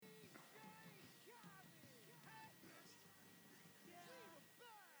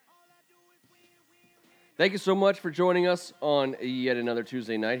Thank you so much for joining us on yet another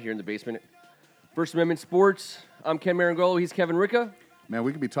Tuesday night here in the basement. First Amendment Sports. I'm Ken Marangolo. He's Kevin Ricca. Man,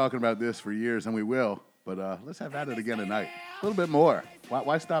 we could be talking about this for years, and we will. But let's have at it again tonight. A little bit more.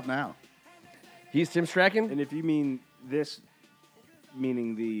 Why stop now? He's Tim Strachan. And if you mean this,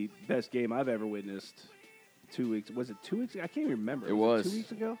 meaning the best game I've ever witnessed, 2 weeks. Was it 2 weeks ago? I can't even remember. It was. 2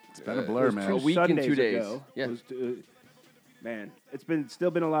 weeks ago? It's been a blur, man. A week and 2 days. Ago. Yeah. Man, it's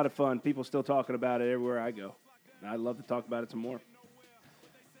still been a lot of fun. People still talking about it everywhere I go. And I'd love to talk about it some more.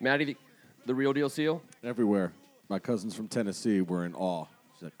 Maddie, the real deal seal? Everywhere. My cousins from Tennessee were in awe.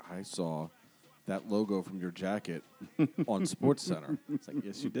 She's like, I saw that logo from your jacket on SportsCenter. It's like,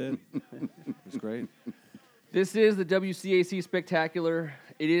 yes, you did. It was great. This is the WCAC Spectacular.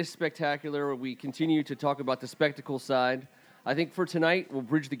 It is spectacular. We continue to talk about the spectacle side. I think for tonight, we'll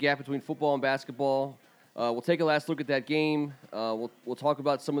bridge the gap between football and basketball. We'll take a last look at that game. We'll talk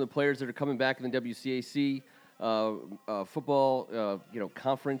about some of the players that are coming back in the WCAC football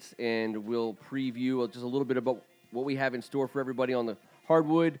conference, and we'll preview just a little bit about what we have in store for everybody on the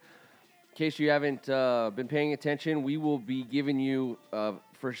hardwood. In case you haven't been paying attention, we will be giving you,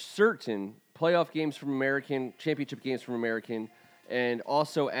 for certain, playoff games from American, championship games from American, and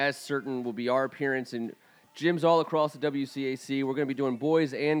also as certain will be our appearance in gyms all across the WCAC. We're going to be doing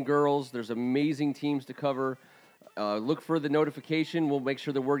boys and girls. There's amazing teams to cover. Look for the notification. We'll make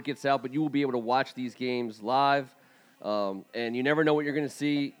sure the word gets out, but you will be able to watch these games live. And you never know what you're going to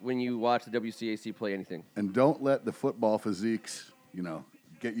see when you watch the WCAC play anything. And don't let the football physiques,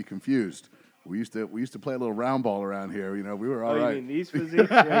 get you confused. We used to play a little round ball around here. We were all right. You mean these physiques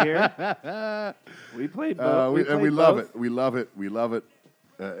right here? We played both. We love it. We love it. We love it.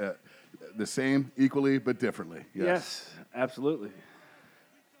 The same, equally, but differently. Yes, absolutely.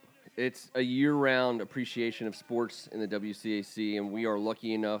 It's a year-round appreciation of sports in the WCAC, and we are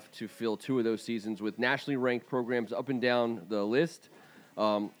lucky enough to fill 2 of those seasons with nationally ranked programs up and down the list.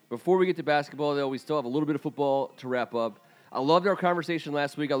 Before we get to basketball, though, we still have a little bit of football to wrap up. I loved our conversation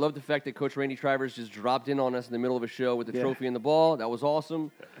last week. I loved the fact that Coach Randy Trivers just dropped in on us in the middle of a show with the trophy and the ball. That was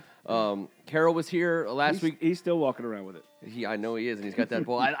awesome. Carol was here last week. He's still walking around with it. I know he is, and he's got that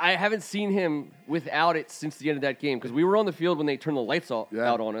ball. I haven't seen him without it since the end of that game, because we were on the field when they turned the lights out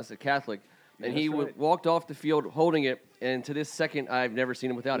on us at Catholic, and he walked off the field holding it, and to this second, I've never seen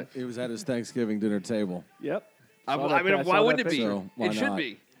him without it. It was at his Thanksgiving dinner table. Yep. Why wouldn't it be? So, it should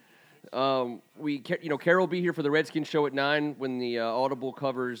be. Carol will be here for the Redskins show at 9 when the Audible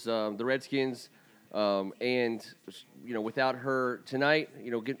covers the Redskins. And without her tonight,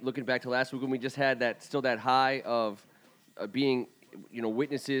 looking back to last week when we just had that high of being,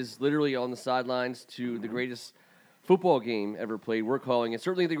 witnesses literally on the sidelines to the greatest football game ever played. We're calling it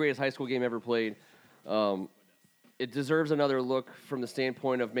certainly the greatest high school game ever played. It deserves another look from the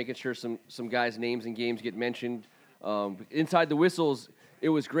standpoint of making sure some guys' names and games get mentioned. Inside the whistles, it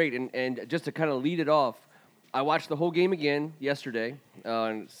was great. And just to kind of lead it off, I watched the whole game again yesterday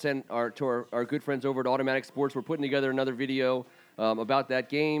and sent to our good friends over at Automatic Sports. We're putting together another video about that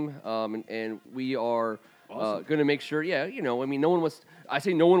game, and we are going to make sure. No one wants. I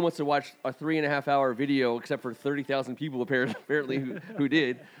say no one wants to watch a 3.5-hour video except for 30,000 people apparently who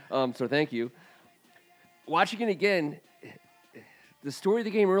did. So thank you. Watching it again, the story of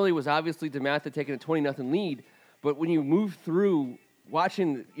the game early was obviously DeMatha taking a 20-0 lead, but when you move through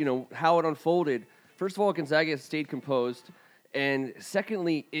watching, how it unfolded. First of all, Gonzaga stayed composed, and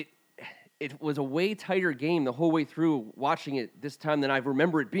secondly, it was a way tighter game the whole way through watching it this time than I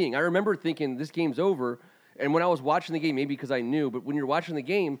remember it being. I remember thinking this game's over, and when I was watching the game, maybe because I knew, but when you're watching the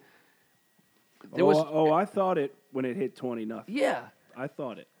game, there was... I thought it when it hit 20-0. Yeah. I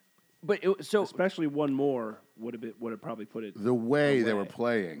thought it. But especially one more would have probably put it the way they were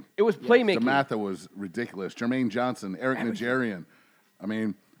playing. It was playmaking. DeMatha was ridiculous. Jermaine Johnson, Eric Nigerian. I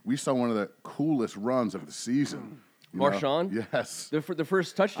mean, we saw one of the coolest runs of the season. Marshawn? Yes. The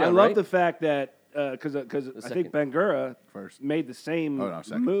first touchdown, I love the fact that, because I think Bangura First. made the same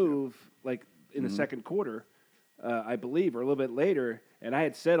move, like in the second quarter, I believe, or a little bit later, and I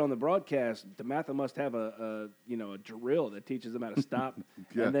had said on the broadcast, DeMatha must have a drill that teaches them how to stop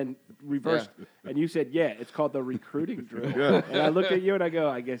and then reverse. Yeah. And you said, it's called the recruiting drill. Yeah. And I looked at you and I go,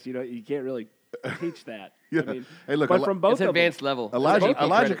 I guess, you can't really teach that. Yeah. I mean, hey, look, but from both it's advanced them, level.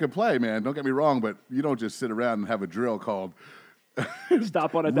 Elijah can play, man. Don't get me wrong, but you don't just sit around and have a drill called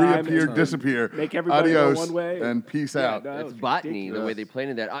stop on a dime, reappear, disappear, make everybody adios, go one way, and peace out. No, it's botany, the way they played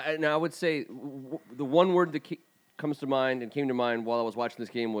in that. I would say the one word that comes to mind and came to mind while I was watching this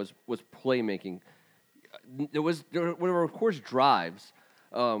game was playmaking. There were of course drives,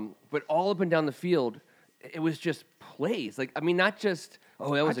 but all up and down the field, it was just plays. Not just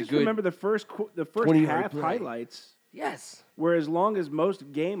Oh, that was I just a good. remember the first 20-yard half play. highlights Yes. were as long as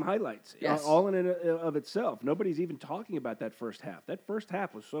most game highlights, Yes. all in and of itself. Nobody's even talking about that first half. That first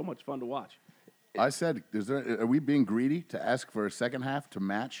half was so much fun to watch. I said, are we being greedy to ask for a second half to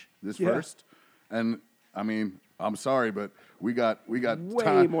match this first? And I mean, I'm sorry, but we got Way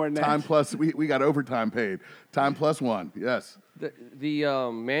time, more than that. time plus. We got overtime paid. Time plus one. Yes.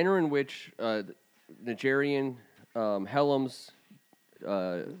 The manner in which Nigerian, Helms,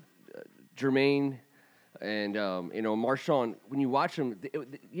 Jermaine, and Marshawn, when you watch them,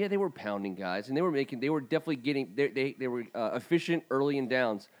 they were pounding guys, and they were definitely getting they were efficient early in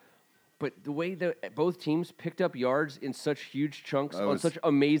downs. But the way that both teams picked up yards in such huge chunks on such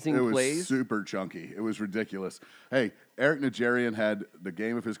amazing plays. It was super chunky. It was ridiculous. Hey, Eric Nigerian had the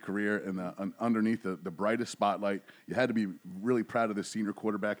game of his career and underneath the brightest spotlight. You had to be really proud of this senior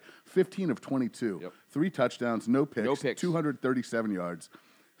quarterback. 15 of 22. 3 touchdowns, no picks. 237 yards.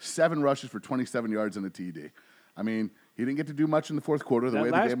 7 rushes for 27 yards and a TD. I mean, he didn't get to do much in the fourth quarter, the way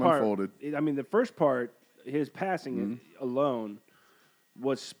the game unfolded. I mean, the first part, his passing alone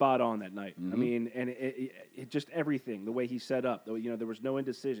was spot on that night. I mean, and it just everything, the way he set up. There was no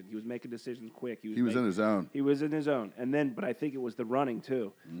indecision. He was making decisions quick. He was in his zone. He was in his zone. And then, but I think it was the running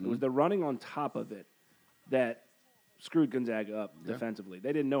too. It was the running on top of it that screwed Gonzaga up defensively.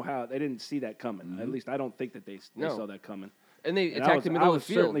 They didn't know how. They didn't see that coming. At least I don't think that they saw that coming. And they attacked the middle of the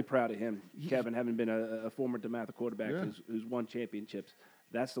field. I was certainly proud of him, Kevin, having been a former DeMatha quarterback who's won championships.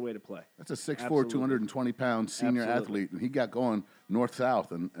 That's the way to play. That's a 6'4", 220-pound senior athlete, and he got going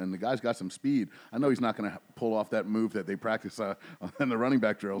north-south, and the guy's got some speed. I know he's not going to pull off that move that they practice in the running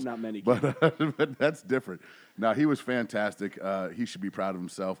back drills. Not many but that's different. Now, he was fantastic. He should be proud of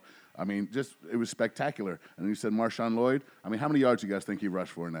himself. I mean, it was spectacular. And you said Marshawn Lloyd. I mean, how many yards do you guys think he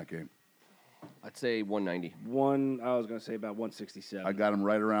rushed for in that game? I'd say 190. I was going to say about 167. I got him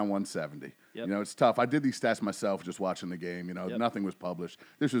right around 170. Yep. It's tough. I did these stats myself just watching the game. Nothing was published.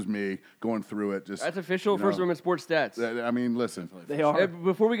 This was me going through it. That's official First Amendment Sports Stats. I mean, listen. They are.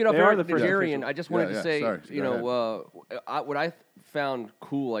 Before we get off Eric Nigerian, I just wanted to say, what I found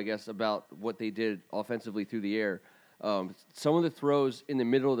cool, I guess, about what they did offensively through the air, some of the throws in the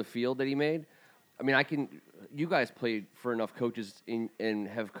middle of the field that he made, I mean, you guys played for enough coaches and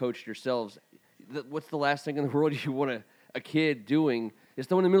have coached yourselves. What's the last thing in the world you want a kid doing? Is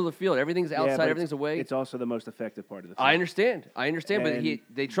throwing in the middle of the field. Everything's outside. Everything's away. It's also the most effective part of the field. I understand. But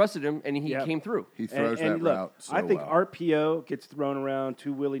they trusted him, and he came through. He throws that route so I think well. RPO gets thrown around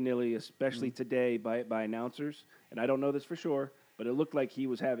too willy-nilly, especially today by announcers. And I don't know this for sure, but it looked like he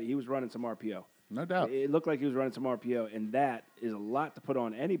was running some RPO. No doubt. It looked like he was running some RPO, and that is a lot to put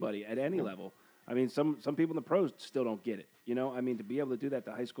on anybody at any level. I mean, some people in the pros still don't get it. I mean, to be able to do that at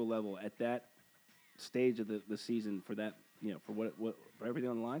the high school level at that stage of the season for that, for everything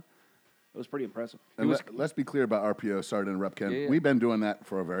on the line, it was pretty impressive. And let's be clear about RPO. Sorry to interrupt, Ken. Yeah. We've been doing that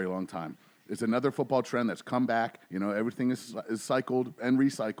for a very long time. It's another football trend that's come back. Everything is cycled and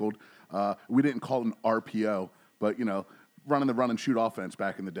recycled. We didn't call it an RPO, but, running the run and shoot offense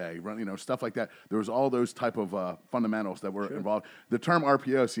back in the day, stuff like that. There was all those type of fundamentals that were involved. The term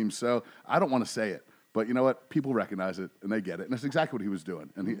RPO seems so, I don't want to say it, but you know what? People recognize it, and they get it. And that's exactly what he was doing.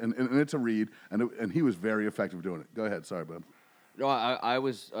 And it's a read, and he was very effective doing it. Go ahead. Sorry, bud. No, I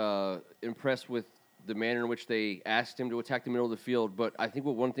was impressed with the manner in which they asked him to attack the middle of the field. But I think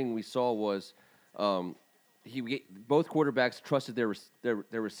one thing we saw was both quarterbacks trusted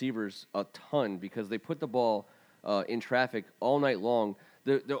their receivers a ton because they put the ball in traffic all night long.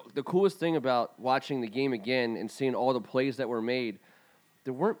 The coolest thing about watching the game again and seeing all the plays that were made,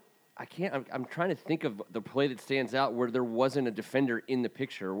 there weren't. I'm trying to think of the play that stands out where there wasn't a defender in the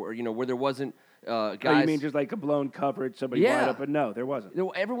picture, where there wasn't guys. Oh, you mean just like a blown coverage, somebody wide up? But no, there wasn't.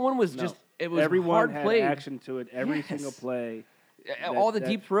 Everyone was just. It was everyone hard had played. action to it. Every single play. All the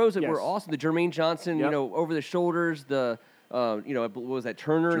deep throws that were awesome. The Jermaine Johnson, over the shoulders. The what was that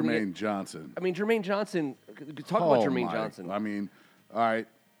Turner? Jermaine Johnson. I mean, Jermaine Johnson. Talk about Jermaine Johnson. I mean, all right.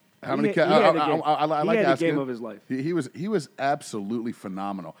 How He many? had I like the asking. game of his life. He was absolutely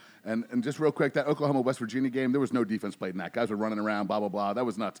phenomenal. And just real quick, that Oklahoma West Virginia game, there was no defense played in that. Guys were running around, blah blah blah. That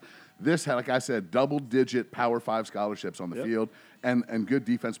was nuts. This had, like I said, double-digit Power 5 scholarships on the field, and good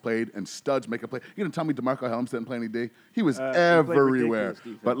defense played, and studs make a play. You gonna tell me DeMarco Helms didn't play any D? He was everywhere.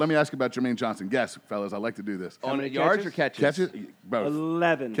 But let me ask you about Jermaine Johnson. Guess, fellas, I like to do this. On yards or catches? Catches, both.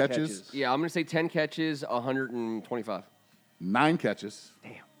 11 catches. Yeah, I'm going to say 10 catches, 125. 9 catches.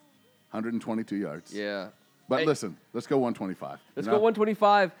 Damn. 122 yards. Yeah. But listen, let's go 125. Let's go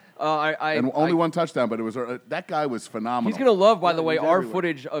 125. And only one touchdown, but it was that guy was phenomenal. He's going to love, by the way, our everywhere.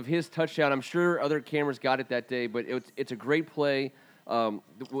 footage of his touchdown. I'm sure other cameras got it that day, but it's a great play.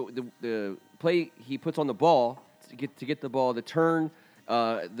 The play he puts on the ball to get the ball, the turn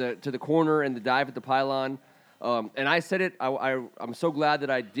to the corner and the dive at the pylon. And I said it. I'm so glad that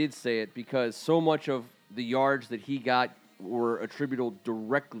I did say it because so much of the yards that he got were attributable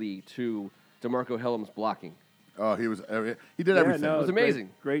directly to DeMarco Hellam's blocking. Oh, he did everything. It was amazing.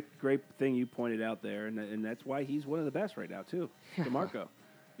 Great thing you pointed out there, and that's why he's one of the best right now too, DeMarco.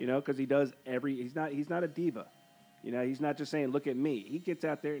 Because he does he's not a diva. He's not just saying, look at me. He gets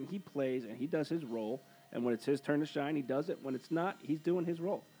out there and he plays and he does his role. And when it's his turn to shine, he does it. When it's not, he's doing his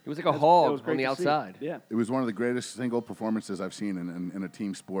role. He was like a hog on the outside. Yeah. It was one of the greatest single performances I've seen in a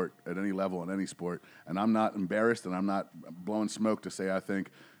team sport at any level in any sport. And I'm not embarrassed and I'm not blowing smoke to say I think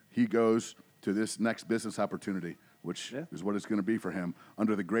he goes to this next business opportunity, which is what it's going to be for him,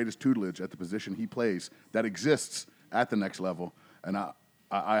 under the greatest tutelage at the position he plays that exists at the next level. And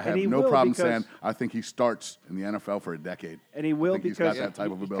I have no problem saying I think he starts in the NFL for a decade. And he will he's got that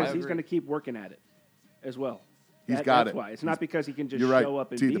type of ability. Because he's going to keep working at it as well. That's why. It's not because he can just show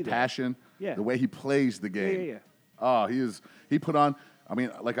up and be the there. passion, the way he plays the game. Yeah. Oh, he put on. I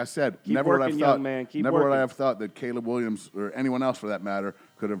mean, like I said, never would I have thought that Caleb Williams or anyone else for that matter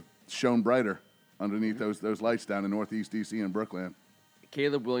could have shone brighter underneath those lights down in Northeast DC and Brooklyn.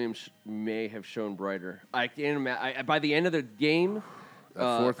 Caleb Williams may have shone brighter. I can't imagine. By the end of the game,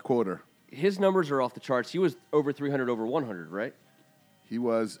 that fourth quarter, his numbers are off the charts. He was over 300, over 100, right? He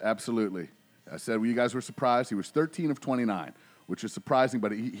was, absolutely. I said, well, you guys were surprised. He was 13 of 29, which is surprising,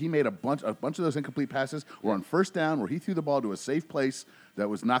 but he made a bunch of those incomplete passes were on first down where he threw the ball to a safe place that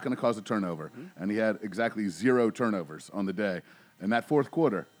was not going to cause a turnover. Mm-hmm. And he had exactly 0 turnovers on the day. In that fourth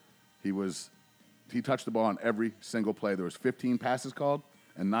quarter, he touched the ball on every single play. There was 15 passes called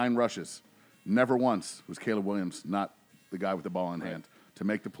and 9 rushes. Never once was Caleb Williams not the guy with the ball in hand to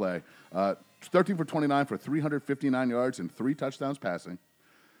make the play. 13 for 29 for 359 yards and 3 touchdowns passing.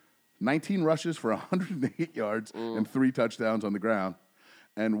 19 rushes for 108 yards and 3 touchdowns on the ground.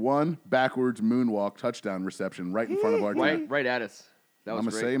 And 1 backwards moonwalk touchdown reception right in front of our team. Right at us. That was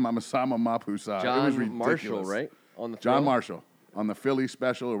great. Mama Mapusa. John it was ridiculous. Marshall, right? On the John field? Marshall on the Philly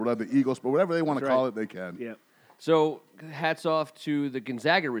special or whatever, the Eagles, but whatever they want to call it, they can. Yeah. So hats off to the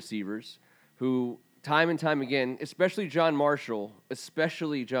Gonzaga receivers who time and time again, especially John Marshall,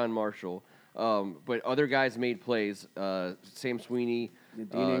 but other guys made plays. Sam Sweeney,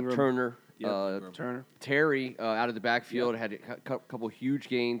 Turner, Turner, Terry out of the backfield had a couple huge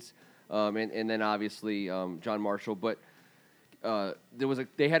gains, and then obviously John Marshall. But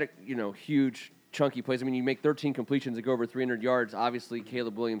they had huge chunky plays. I mean, you make 13 completions that go over 300 yards. Obviously,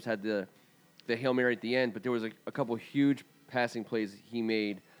 Caleb Williams had the Hail Mary at the end, but there was a couple huge passing plays he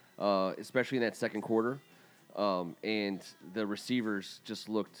made, especially in that second quarter. And the receivers just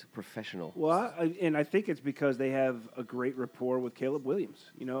looked professional. Well, I think it's because they have a great rapport with Caleb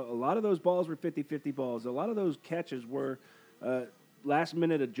Williams. A lot of those balls were 50-50 balls. A lot of those catches were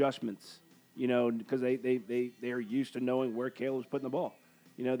last-minute adjustments, because they are used to knowing where Caleb's putting the ball.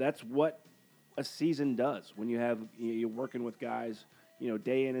 That's what a season does when you're working with guys,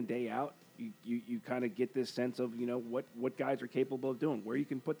 day in and day out. You kind of get this sense of, what guys are capable of doing, where you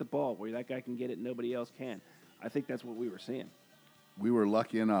can put the ball, where that guy can get it and nobody else can. I think that's what we were seeing. We were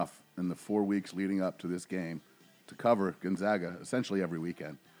lucky enough in the 4 weeks leading up to this game to cover Gonzaga essentially every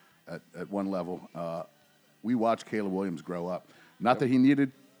weekend at one level. We watched Caleb Williams grow up. Not that he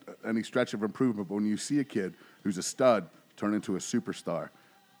needed any stretch of improvement, but when you see a kid who's a stud turn into a superstar,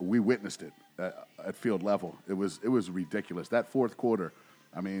 we witnessed it at field level. It was ridiculous. That fourth quarter,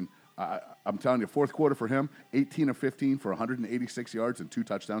 I mean, I'm telling you, fourth quarter for him, 18 of 15 for 186 yards and 2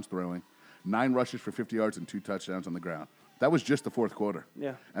 touchdowns throwing, 9 rushes for 50 yards and 2 touchdowns on the ground. That was just the fourth quarter.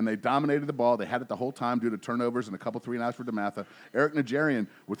 Yeah. And they dominated the ball. They had it the whole time due to turnovers and a couple 3-and-outs for DeMatha. Eric Najarian,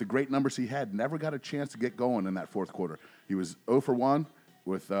 with the great numbers he had, never got a chance to get going in that fourth quarter. He was 0 for 1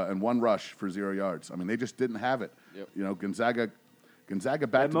 and 1 rush for 0 yards. I mean, they just didn't have it. Yep. Gonzaga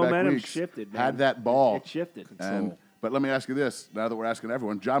back-to-back weeks shifted, had that ball. It shifted. But let me ask you this, now that we're asking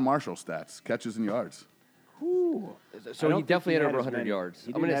everyone, John Marshall stats, catches and yards. Ooh. So he definitely had over 100 yards.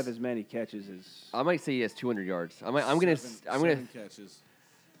 He didn't have as many catches as... I might say he has 200 yards. I'm Seven catches.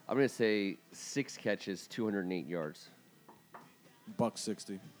 I'm going to say 6 catches, 208 yards.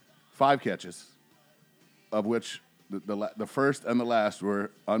 $160. 5 catches, of which the first and the last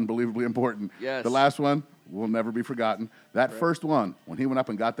were unbelievably important. Yes. The last one will never be forgotten. That first one, when he went up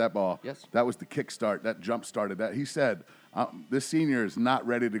and got that ball, that was the kickstart. That jump started that. He said, this senior is not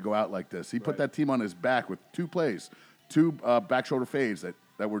ready to go out like this. He put that team on his back with 2 plays, 2 back shoulder fades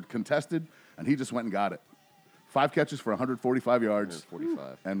that were contested, and he just went and got it. 5 catches for 145 yards.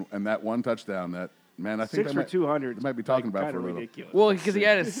 145. And that 1 touchdown that Man, I think 6 for 200. They might be talking about kind for a of little. ridiculous. Well, because he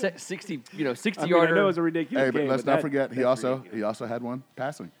had a 60 I mean, yarder. I know it was a ridiculous Hey, but game. let's but not that- forget he that's also ridiculous. had one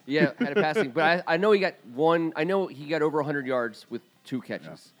passing. Yeah, had a passing. But I know he got one. I know he got over 100 yards with 2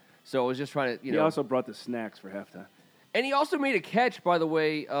 catches. So I was just trying to, He also brought the snacks for halftime. And he also made a catch, by the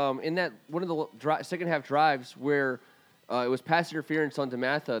way, in that one of the second half drives where it was pass interference on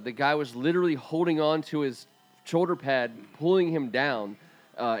DeMatha. The guy was literally holding on to his shoulder pad, pulling him down,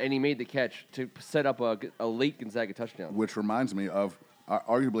 and he made the catch to set up a late Gonzaga touchdown. Which reminds me of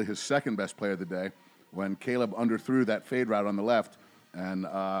arguably his second best play of the day when Caleb underthrew that fade route on the left. And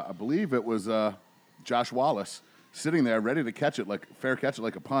I believe it was Josh Wallace sitting there ready to catch it, fair catch it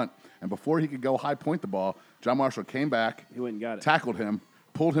like a punt. And before he could go high point the ball, John Marshall came back, He went and got it. tackled him,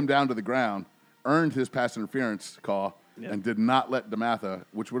 pulled him down to the ground, earned his pass interference call, and did not let DeMatha,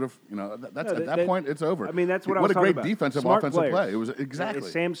 which would have, at that point, it's over. I mean, that's what I What was a great talking about. defensive, Smart offensive players. play. It was exactly.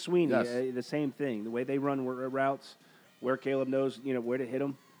 Sam Sweeney, Yes. the same thing. The way they run routes, where Caleb knows, where to hit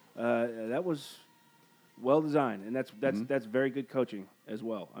them. That was well designed, and that's very good coaching as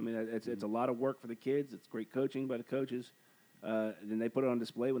well. I mean, it's a lot of work for the kids. It's great coaching by the coaches. And they put it on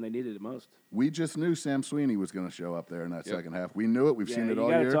display when they needed it most. We just knew Sam Sweeney was going to show up there in that second half. We knew it. We've seen it all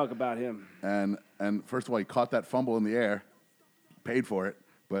you got year. to talk about him. And first of all, he caught that fumble in the air, paid for it,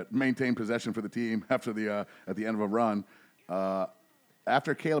 but maintained possession for the team after at the end of a run.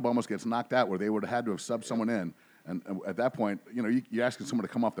 After Caleb almost gets knocked out, where they would have had to have subbed someone in, and at that point, you're asking someone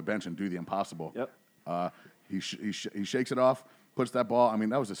to come off the bench and do the impossible. Yep. He shakes it off, puts that ball. I mean,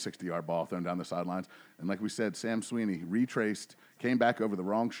 that was a 60-yard ball thrown down the sidelines. And like we said, Sam Sweeney retraced, came back over the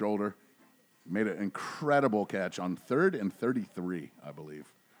wrong shoulder, made an incredible catch on 3rd and 33, I believe.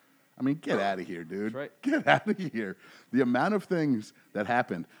 I mean, get out of here, dude. That's right. Get out of here. The amount of things that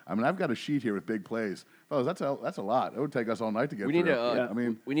happened. I mean, I've got a sheet here with big plays. Fellas, that's a lot. It would take us all night to get We through. need to. I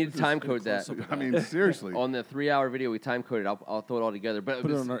mean, we need to time code that. I mean, seriously. On the 3-hour video, we time coded. I'll throw it all together. But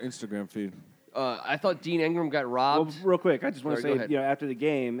Put it on our Instagram feed. I thought Dean Ingram got Well, robbed. real quick, I just want to Sorry, go say, ahead. after the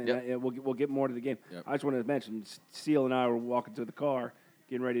game, and Yep. we'll get more to the game. Yep. I just wanted to mention, Steele and I were walking to the car,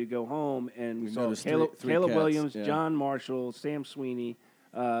 getting ready to go home, and we saw noticed Caleb three cats, Williams, yeah. John Marshall, Sam Sweeney,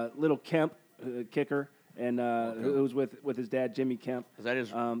 Little Kemp, kicker, and who was with his dad, Jimmy Kemp. Is that his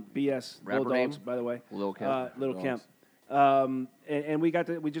BS rapper Bulldogs, name? by the way. Lil Kemp. Little Kemp. And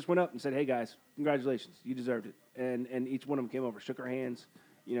we just went up and said, "Hey guys, congratulations, you deserved it." And each one of them came over, shook our hands,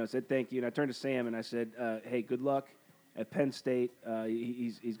 said thank you. And I turned to Sam and I said, "Hey, good luck at Penn State.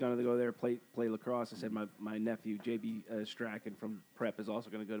 He's going to go there play lacrosse." I said, "My nephew JB Strachan from Prep is also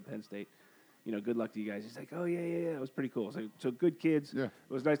going to go to Penn State. Good luck to you guys." He's like, "Oh yeah, it was pretty cool." So good kids. Yeah. It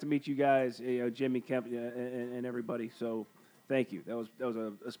was nice to meet you guys, Jimmy Kemp and everybody. So thank you. That was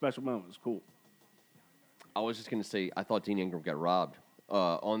a special moment. It was cool. I was just going to say, I thought Dean Ingram got robbed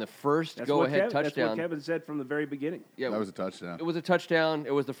on the first That's go-ahead That's what touchdown. Kevin said from the very beginning. Yeah, That was a touchdown. It was a touchdown.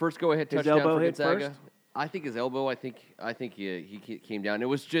 It was the first go-ahead His touchdown elbow for hit Gonzaga. first? I think his elbow. I think he came down. It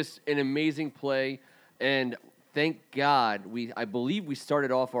was just an amazing play, and thank God I believe we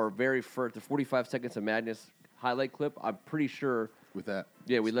started off our very first, the 45 Seconds of Madness highlight clip. I'm pretty sure. With that.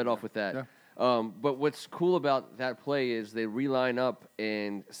 Yeah, we led off with that. Yeah. But what's cool about that play is they reline up,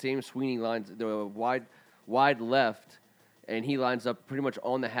 and Sam Sweeney lines the wide left, and he lines up pretty much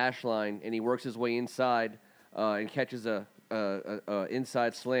on the hash line, and he works his way inside and catches a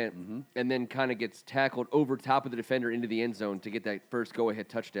inside slant, and then kind of gets tackled over top of the defender into the end zone to get that first go-ahead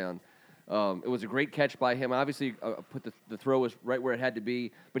touchdown. It was a great catch by him. Obviously, put the throw was right where it had to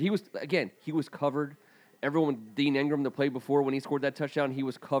be, but he was covered. Everyone, Dean Ingram, the play before when he scored that touchdown, he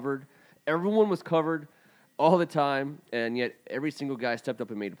was covered. Everyone was covered all the time, and yet every single guy stepped up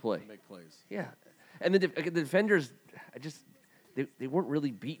and made a play. Make plays. Yeah, and the defenders, they weren't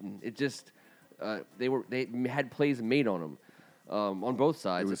really beaten. It just they had plays made on them on both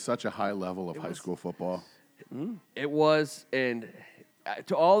sides. It was such a high level of high school football. It was, and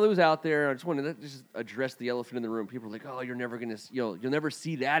to all those out there, I just wanted to just address the elephant in the room. People are like, "Oh, you're never gonna, you'll never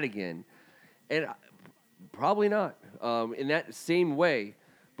see that again," and probably not in that same way.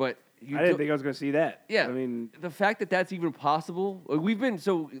 But I didn't think I was going to see that. yeah, I mean, the fact that that's even possible. We've been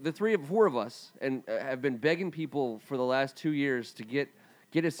the four of us, and have been begging people for the last 2 years to get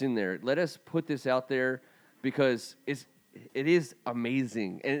us in there. Let us put this out there because it is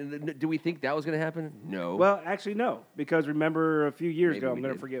amazing. And do we think that was going to happen? No. well, actually, no, because remember a few years Maybe ago, we I'm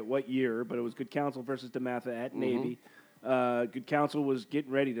going to did. forget what year, but it was Good Counsel versus DeMatha at Mm-hmm. Navy. Good Counsel was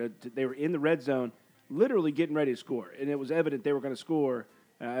getting ready they were in the red zone, literally getting ready to score, and it was evident they were going to score.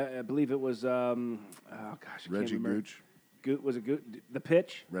 I believe it was, I Reggie can't remember. Gooch. Was it the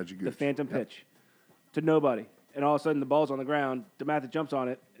pitch? Reggie The Gooch. phantom Yep. pitch to nobody. And all of a sudden the ball's on the ground. DeMatha jumps on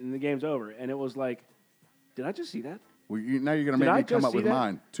it, and the game's over. And it was like, Did I just see that? Well, now you're going to Did make I me come just up see with that?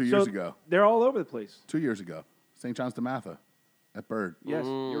 mine 2 So years ago. They're all over the place. 2 years ago. St. John's DeMatha at Bird. Yes,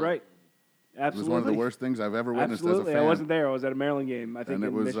 you're right. It Absolutely. was one of the worst things I've ever witnessed Absolutely. as a fan. I wasn't there. I was at a Maryland game. I think And it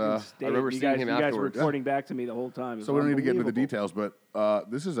in was, Michigan State. I remember seeing him you guys were afterwards. reporting back to me the whole time. It was So we don't need to get into the unbelievable.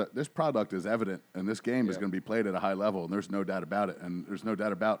 details, but this product is evident, and this game is going to be played at a high level, and there's no doubt about it. And there's no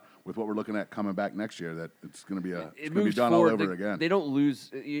doubt about with what we're looking at coming back next year that it's going to be it's going to be done all over again. They don't lose.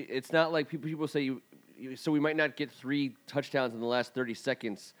 It's not like people say so we might not get 3 touchdowns in the last 30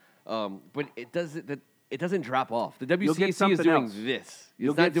 seconds, but it doesn't drop off. The You'll get WCAC is something doing else. this.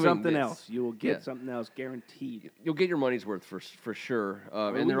 You'll It's not get doing something this. else. You will get something else, guaranteed. You'll get your money's worth for sure.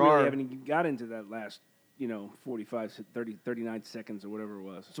 And and we there really are. haven't even got into that last, 45, 30, 39 seconds or whatever it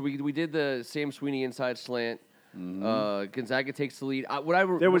was. So we did the Sam Sweeney inside slant. Gonzaga takes the lead.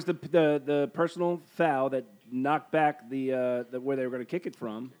 There was the personal foul that knocked back the where they were going to kick it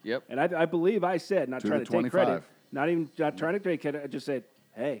from. Yep. And I believe I said, not To trying the to take credit, 25. not trying to take credit. I just said,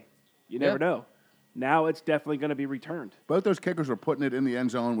 hey, you never know. Now it's definitely going to be returned. Both those kickers were putting it in the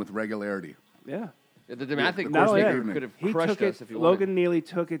end zone with regularity. Yeah. the DeMatha Not only kicker that, could have he crushed took us it. if he wanted. Logan Neely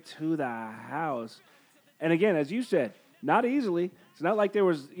took it to the house, and again, as you said, not easily. It's not like there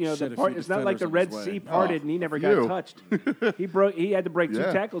was, Shit, the a part. few It's not like the defenders Red on his way. Sea parted and he a never few. got touched. He had to break 2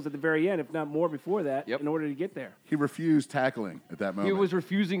 Yeah. tackles at the very end, if not more, before that, Yep. in order to get there. He refused tackling at that moment. He was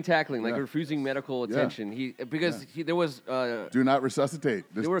refusing tackling, like Yeah. refusing medical Yeah. attention. There was Do not resuscitate.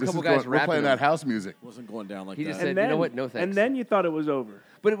 This, were a this couple is guys going, we're rapping playing him. that house music. Wasn't going down like He that. just said, "You know what? No thanks." And then you thought it was over.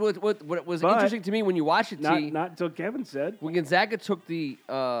 But what was But interesting to me when you watch it, T, Not until Kevin said. when Gonzaga took the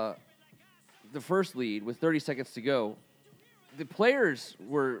first lead with 30 seconds to go, the players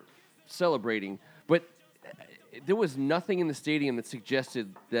were celebrating, but there was nothing in the stadium that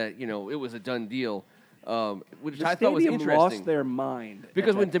suggested that it was a done deal, which The I thought was stadium interesting. lost their mind.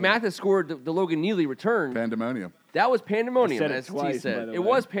 Because at when that point. DeMatha scored the Logan Neely return, Pandemonium. that was pandemonium, I said it as T twice, by said. the It way.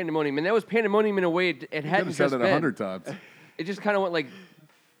 was pandemonium, and that was pandemonium in a way it Could hadn't have said just it been. 100 times. It just kind of went like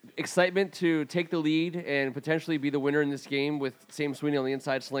excitement to take the lead and potentially be the winner in this game with Sam Sweeney on the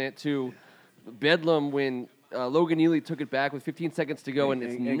inside slant to bedlam when Logan Neely took it back with 15 seconds to go, and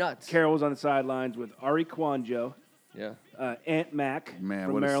it's nuts. Carroll was on the sidelines with Ari Kwanjo, Yeah. Ant Mack Man,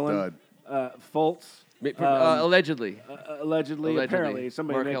 from what a Maryland, Fultz. Allegedly. Allegedly, Allegedly. apparently,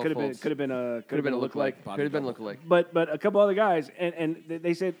 somebody that Markel could have been Fultz. could have been a Could have been a lookalike. lookalike. Could have been a lookalike. But a couple other guys, and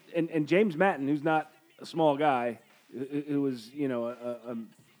they said, and James Matten, who's not a small guy, who was a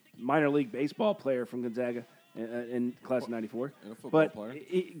minor league baseball player from Gonzaga in class of '94. And a football But player.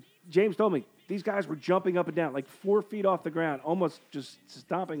 James told me these guys were jumping up and down, like 4 feet off the ground, almost just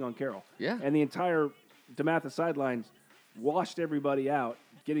stomping on Carroll. Yeah. And the entire DeMatha sidelines washed everybody out,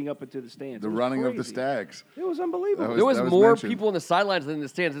 getting up into the stands. The It was running of the crazy. Stags. It was unbelievable. There was that was more mentioned. people in the sidelines than in the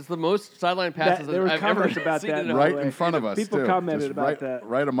stands. It's the most sideline passes There was I've ever comments about seen that, in by a the Right way. in front of us, People too. commented Just about right, that.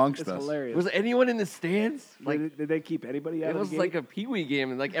 right amongst It's us. hilarious. Was anyone in the stands? Like, Did they keep anybody out it of the was game? like a peewee game,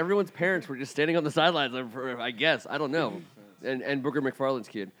 and like everyone's parents were just standing on the sidelines. I guess I don't know. And Booker McFarland's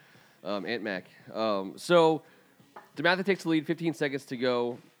kid, Ant Mac. So DeMatha takes the lead, 15 seconds to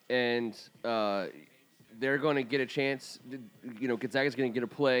go, and they're going to get a chance. Gonzaga's going to get a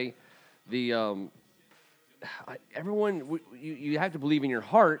play. You have to believe in your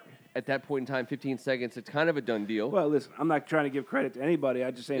heart at that point in time. 15 seconds. It's kind of a done deal. Well, listen, I'm not trying to give credit to anybody.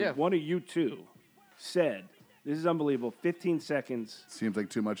 I'm just saying Yeah. one of you two said, this is unbelievable. 15 seconds Seems like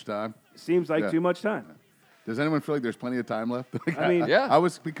too much time. seems like Yeah. too much time. Does anyone feel like there's plenty of time left? I mean, Yeah. I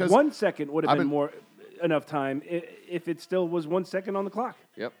was because 1 second would have I've been been- more enough time if it still was 1 second on the clock.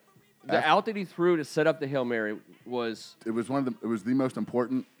 Yep. The out that he threw to set up the Hail Mary was it was it was the most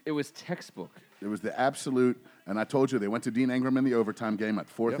important. it was textbook. It was the absolute. And I told you they went to Dean Ingram in the overtime game at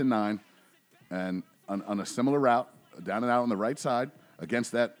 4th and 9, and on a similar route, down and out on the right side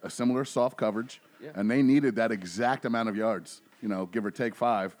against a similar soft coverage, and they needed that exact amount of yards, give or take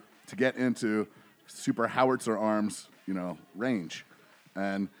 5, to get into super howitzer arms, range,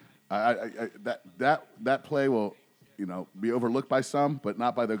 and that play will, be overlooked by some, but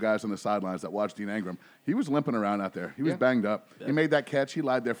not by the guys on the sidelines that watched Dean Ingram. He was limping around out there. He was banged up. Yeah. He made that catch. He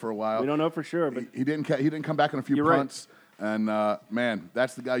lied there for a while. We don't know for sure, but He didn't come back on a few You're right. punts. And man,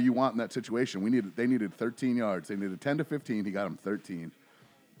 that's the guy you want in that situation. They needed 13 yards. They needed 10 to 15. He got him 13.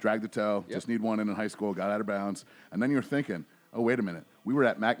 Dragged the toe. Just need one in high school. Got out of bounds. And then you're thinking, oh, wait a minute. We were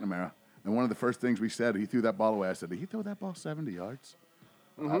at McNamara, and one of the first things we said, he threw that ball away. I said, did he throw that ball 70 yards?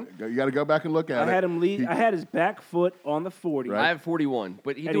 You got to go back and look at it. I had him lead. I had his back foot on the 40. I have 41,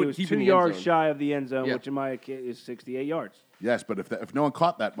 but he And threw he it was deep 2 in the yards end zone. shy of the end zone, Yeah. which in my case is 68 yards. Yes, but if no one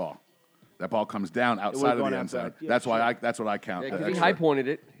caught that ball comes down outside of gone the end outside. zone. Yeah, that's sure. that's what I count. Yeah, the because he extra. high pointed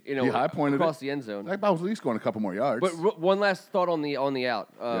it. you He high pointed across the end zone. That ball was at least going a couple more yards. But one last thought on the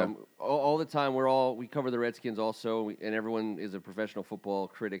out. Yeah. All the time we cover the Redskins also, and everyone is a professional football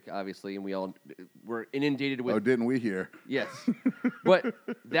critic, obviously, and we're inundated with. Oh, didn't we hear? Yes, but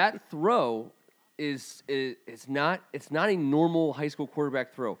that throw is not a normal high school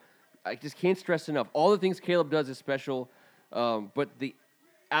quarterback throw. I just can't stress enough. All the things Caleb does is special, but the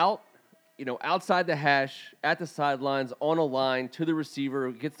outside the hash, at the sidelines, on a line, to the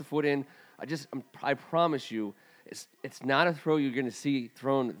receiver, gets the foot in. I promise you, it's not a throw you're going to see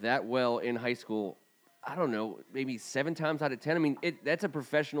thrown that well in high school. I don't know, maybe 7 times out of 10. I mean, that's a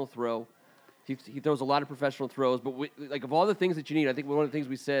professional throw. He throws a lot of professional throws, but of all the things that you need, I think one of the things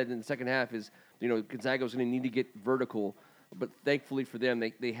we said in the second half is, Gonzaga was going to need to get vertical, but thankfully for them,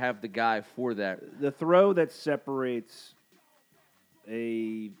 they have the guy for that. The throw that separates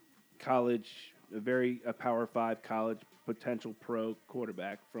a Power 5 college potential pro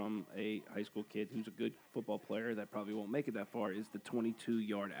quarterback from a high school kid who's a good football player that probably won't make it that far is the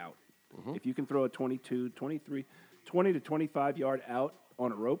 22-yard out. Mm-hmm. If you can throw a 22, 23, 20 to 25-yard out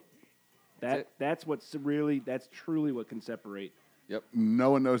on a rope, that's truly what can separate. Yep.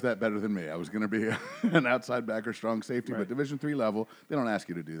 No one knows that better than me. I was going to be an outside backer, strong safety, but Division III level, they don't ask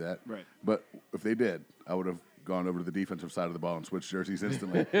you to do that. Right. But if they did, I would have gone over to the defensive side of the ball and switched jerseys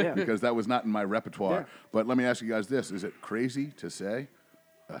instantly because that was not in my repertoire. Yeah. But let me ask you guys this. Is it crazy to say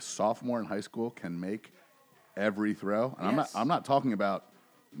a sophomore in high school can make every throw? And yes. I'm not talking about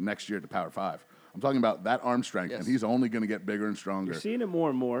next year at the Power 5. I'm talking about that arm strength, and he's only going to get bigger and stronger. You're seeing it more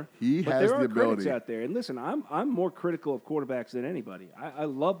and more. He but has there the are ability. Critics out there, and listen, I'm more critical of quarterbacks than anybody. I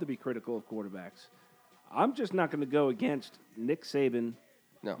love to be critical of quarterbacks. I'm just not going to go against Nick Saban.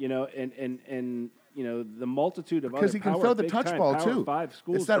 No. And the multitude of because other he can throw the touch ball Power too. 5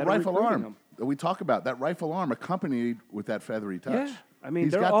 schools it's that rifle arm him. that we talk about. That rifle arm accompanied with that feathery touch. Yeah, I mean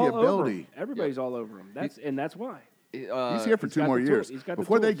he's they're got all the ability. Over him. Everybody's all over him. That's why. He's here for 2 more years.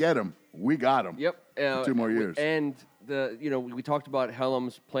 Before they get him, we got him. Yep. For 2 more years. And we talked about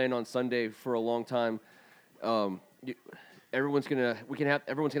Helms playing on Sunday for a long time. Everyone's gonna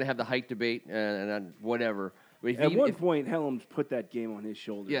have the height debate and whatever. At one point, Helms put that game on his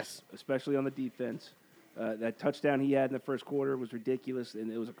shoulders. Yes. Especially on the defense. That touchdown he had in the first quarter was ridiculous, and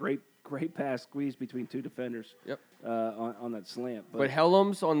it was a great pass squeeze between 2 defenders. Yep. On that slant. But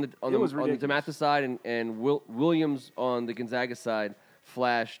Helms on the DeMatha side and Williams on the Gonzaga side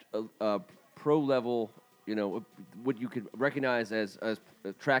flashed a pro level. What you could recognize as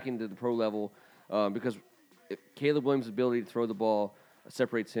tracking to the pro level, because Caleb Williams' ability to throw the ball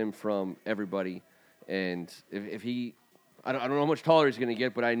separates him from everybody. And if he, I don't know how much taller he's going to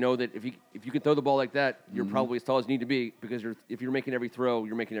get, but I know that if you can throw the ball like that, you're probably as tall as you need to be, because if you're making every throw,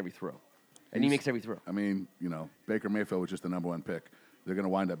 you're making every throw. And he makes every throw. I mean, Baker Mayfield was just the number 1 pick. They're going to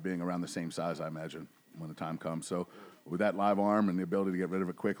wind up being around the same size, I imagine, when the time comes. So with that live arm and the ability to get rid of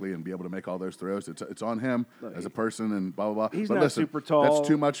it quickly and be able to make all those throws, it's on him as a person and blah, blah, blah. He's but not listen, super tall. That's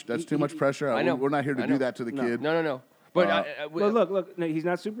too much. That's too much pressure. I know. We're not here to do that to the kid. No. But look. No, he's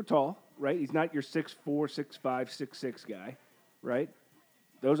not super tall, right? He's not your 6'4", 6'5", 6'6" guy, right?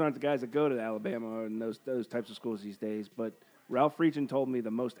 Those aren't the guys that go to Alabama and those types of schools these days. But Ralph Friedgen told me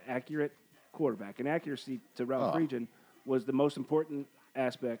the most accurate quarterback, and accuracy to Ralph Friedgen was the most important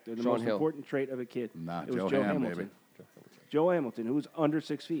aspect or the most important trait of a kid. It was Joe Hamilton. Baby. Joe Hamilton, who was under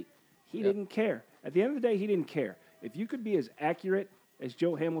 6 feet. He didn't care. At the end of the day, he didn't care. If you could be as accurate as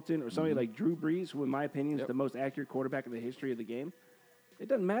Joe Hamilton or somebody like Drew Brees, who in my opinion is the most accurate quarterback in the history of the game, it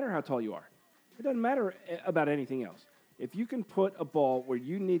doesn't matter how tall you are. It doesn't matter about anything else. If you can put a ball where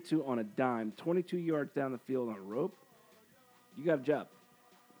you need to on a dime, 22 yards down the field on a rope, you got a job.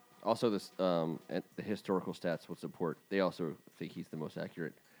 Also, the historical stats would support. They also think he's the most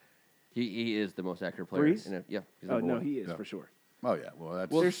accurate. He is the most accurate player. Brees? He's he is for sure. Oh, yeah. Well,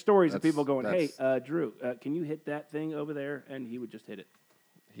 there's stories of people going, hey, Drew, can you hit that thing over there? And he would just hit it.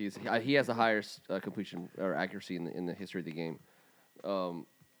 He has the highest completion or accuracy in the history of the game.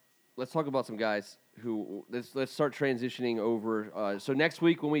 Let's talk about some guys who let's start transitioning over. So next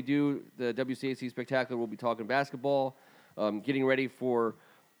week when we do the WCAC Spectacular, we'll be talking basketball, getting ready for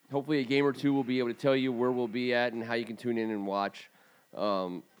hopefully a game or two. We'll be able to tell you where we'll be at and how you can tune in and watch.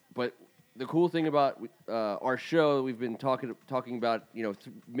 But the cool thing about our show, we've been talking about,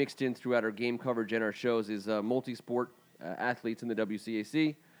 mixed in throughout our game coverage and our shows, is multi-sport athletes in the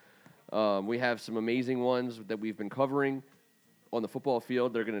WCAC. We have some amazing ones that we've been covering on the football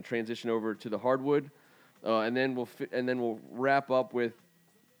field. They're going to transition over to the hardwood, and then we'll wrap up with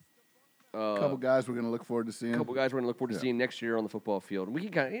a couple guys we're going to look forward to seeing. Seeing next year on the football field. And we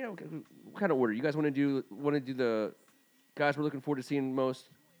can kind of order. You guys want to do the guys we're looking forward to seeing most?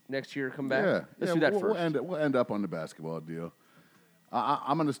 next year come back? Yeah, Let's do that we'll first. We'll end up on the basketball deal.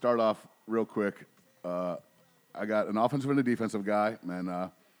 I'm going to start off real quick. I got an offensive and a defensive guy, and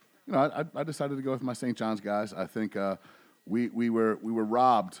I decided to go with my St. John's guys. I think we were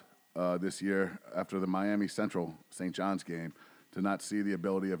robbed this year after the Miami Central St. John's game to not see the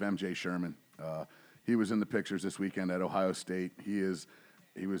ability of MJ Sherman. He was in the pictures this weekend at Ohio State.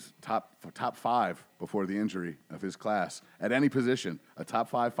 He was top 5 before the injury of his class at any position, a top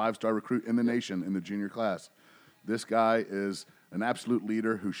 5-star recruit in the nation in the junior class. This guy is an absolute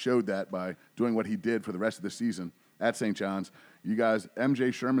leader who showed that by doing what he did for the rest of the season at St. John's. You guys,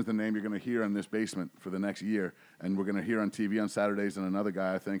 MJ Sherman's the name you're going to hear in this basement for the next year, and we're going to hear on TV on Saturdays, and another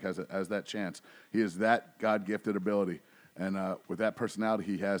guy I think has that chance. He has that God-gifted ability, and with that personality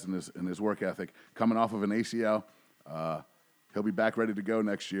he has in his work ethic, coming off of an ACL, he'll be back ready to go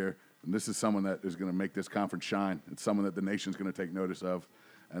next year, and this is someone that is going to make this conference shine. It's someone that the nation's going to take notice of.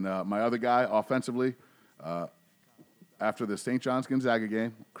 And my other guy, offensively, after the St. John's Gonzaga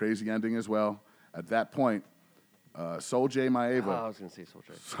game, crazy ending as well. At that point, Sol J. Maeva. Oh, I was going to say Sol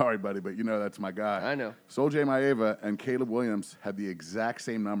J. Sorry, buddy, but you know that's my guy. I know. Sol J. Maeva and Caleb Williams had the exact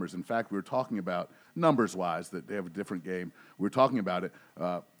same numbers. In fact, we were talking about, numbers-wise, that they have a different game. We were talking about it.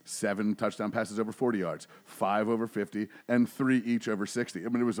 7 touchdown passes over 40 yards, 5 over 50, and 3 each over 60. I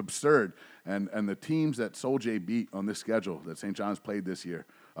mean, it was absurd. And the teams that Sol J beat on this schedule that St. John's played this year,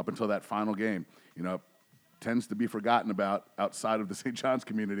 up until that final game, tends to be forgotten about outside of the St. John's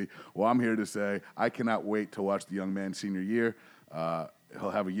community. Well, I'm here to say I cannot wait to watch the young man's senior year.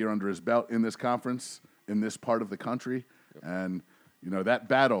 He'll have a year under his belt in this conference, in this part of the country. Yep. And, that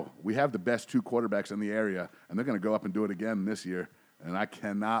battle, we have the best 2 quarterbacks in the area, and they're going to go up and do it again this year. And I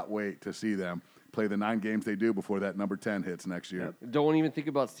cannot wait to see them play the 9 games they do before that number 10 hits next year. Yep. Don't even think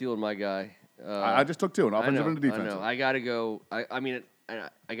about stealing my guy. I just took 2, an offensive and a defensive. I know. I got to go. I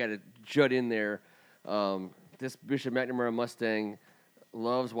got to jut in there. This Bishop McNamara Mustang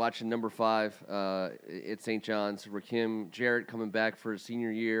loves watching number 5 at St. John's. Rakim Jarrett coming back for his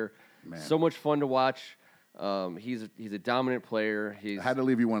senior year. Man. So much fun to watch. He's a dominant player. I had to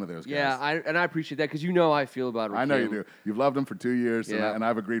leave you one of those guys. Yeah, I appreciate that because how I feel about Rakim. I know you do. You've loved him for 2 years, yeah. and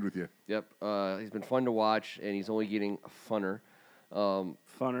I've agreed with you. Yep. He's been fun to watch, and he's only getting funner.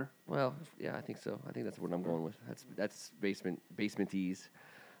 Funner? Well, yeah, I think so. I think that's what I'm going with. That's basement-ease.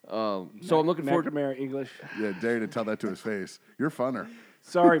 So I'm looking forward to McNamara English. Yeah, dare to tell that to his face. You're funner.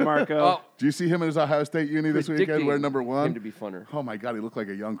 Sorry, Marco. Do you see him in his Ohio State uni this weekend wearing number 1? Him to be funner. Oh my God, he looked like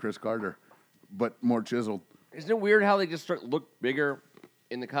a young Chris Carter, but more chiseled. Isn't it weird how they just look bigger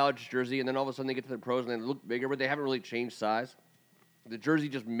in the college jersey, and then all of a sudden they get to the pros and they look bigger, but they haven't really changed size? The jersey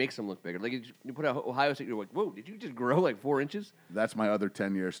just makes them look bigger. Like you put out Ohio State, you're like, whoa, did you just grow like 4 inches? That's my other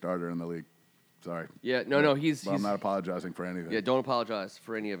 10-year starter in the league. Sorry. Yeah, no, he's. I'm not apologizing for anything. Yeah, don't apologize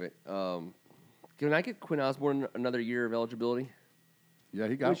for any of it. Can I get Quinn Osborne another year of eligibility? Yeah,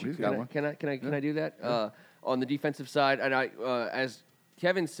 he's got one. Can I do that? Yeah. On the defensive side, and as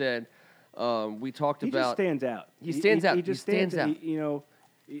Kevin said, we talked about. He just stands out. He stands out. He just stands out.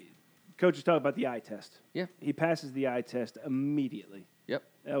 Coaches talk about the eye test. Yeah. He passes the eye test immediately. Yep.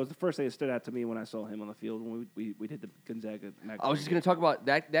 That was the first thing that stood out to me when I saw him on the field when we did the Gonzaga. I was just going to talk about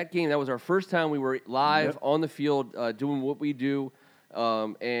that game. That was our first time we were live on the field doing what we do.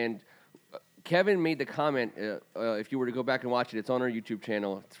 And Kevin made the comment, if you were to go back and watch it, it's on our YouTube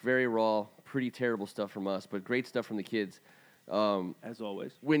channel. It's very raw, pretty terrible stuff from us, but great stuff from the kids. As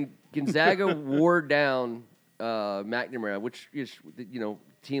always. When Gonzaga wore down McNamara, which is,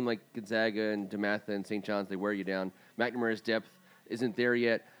 team like Gonzaga and DeMatha and St. John's, they wear you down. McNamara's depth isn't there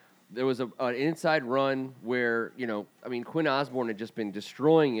yet. There was an inside run where, Quinn Osborne had just been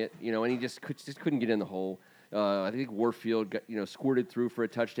destroying it, and he just couldn't get in the hole. I think Warfield got, squirted through for a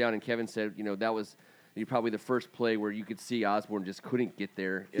touchdown, and Kevin said, that was probably the first play where you could see Osborne just couldn't get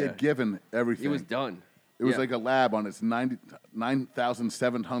there. He had given everything. It was done. It was like a lab on its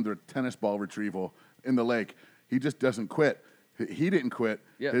 9,700 tennis ball retrieval in the lake. He just doesn't quit. He didn't quit.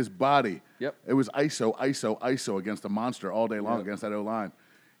 Yep. His body. Yep. It was ISO against a monster all day long against that O-line.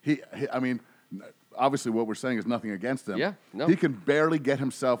 Obviously what we're saying is nothing against him. Yeah, no. He can barely get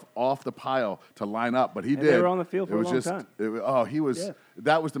himself off the pile to line up, but he did. They were on the field for a long time.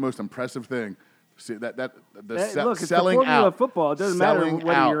 That was the most impressive thing. See, look, it's selling the formula out. of football. It doesn't matter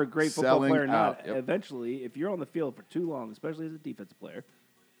whether you're a great football player or not. Yep. Eventually, if you're on the field for too long, especially as a defensive player.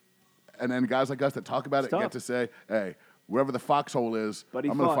 And then guys like us that talk about it get to say, hey, wherever the foxhole is, I'm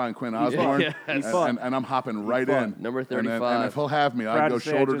going to find Quinn He Osborne, fought. and I'm hopping right in. Number 35. And if he'll have me, I'll Proud go to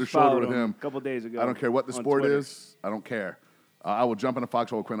say shoulder I to just shoulder followed with him. a couple days ago. I don't care what the on sport Twitter. is. I don't care. I will jump in a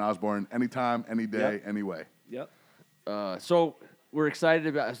foxhole with Quinn Osborne anytime, any day, any way. Yep. So we're excited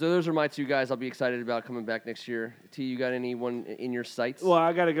about. So those are my two guys. I'll be excited about coming back next year. T, you got anyone in your sights? Well,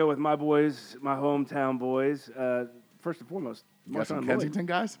 I got to go with my boys, my hometown boys. First and foremost, You got some Marshawn Kensington Lloyd.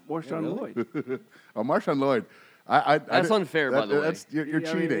 guys? Marshawn Lloyd. Oh, Marshawn Lloyd. I That's didn't- unfair, by the way. You're Yeah,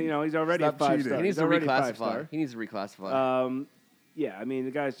 I mean, cheating. he's already Stop a 5-star. cheating. he needs to already reclassify. 5-star. He needs to reclassify. Yeah, I mean,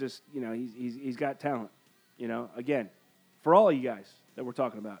 the guy's just, he's got talent. Again, for all you guys that we're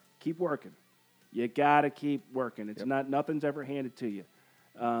talking about, keep working. You got to keep working. It's nothing's ever handed to you.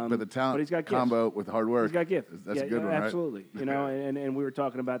 But the talent he's got gifts. combo with hard work. He's got gifts. That's a good one, right? Absolutely. And we were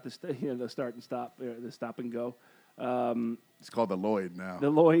talking about the start and stop, the stop and go. It's called the Lloyd now. The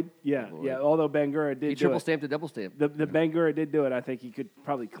Lloyd, yeah. Although Bangura did He do triple it. stamped the double stamp. The Bangura did do it. I think he could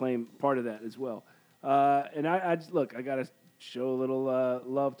probably claim part of that as well. And I just, look, I got to show a little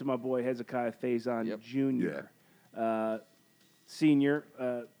love to my boy Hezekiah Faison Jr. Senior,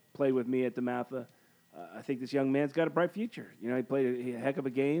 played with me at the Matha. I think this young man's got a bright future. He played a heck of a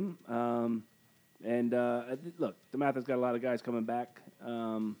game. Look, the Matha's got a lot of guys coming back.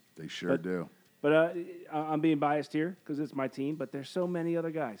 They sure do. But I'm being biased here because it's my team, but there's so many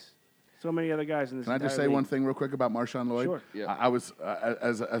other guys. So many other guys in this Can I just say entire one league. thing real quick about Marshawn Lloyd? Sure. Yeah. I was,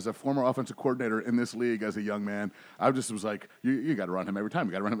 as a former offensive coordinator in this league as a young man, I just was like, you got to run him every time.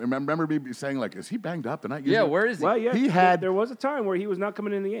 You got to run him. Remember me saying, like, is he banged up? And Yeah, where is he? Well, yeah, He had- there was a time where he was not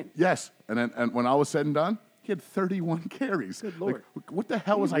coming in the game. Yes. And when all was said and done, he had 31 carries. Good Lord. Like, what the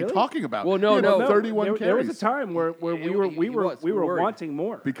hell was I Really? talking about? Well, no, He had no. 31 there, carries. there was a time where we were worried. wanting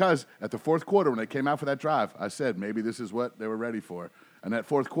more. Because at the fourth quarter, when they came out for that drive, I said maybe this is what they were ready for. And that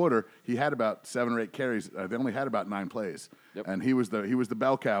fourth quarter, he had about 7 or 8 carries. They only had about 9 plays, and he was the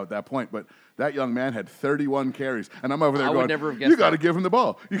bell cow at that point. But that young man had 31 carries, and I'm over there I would going, never have guessed "You got to that. give him the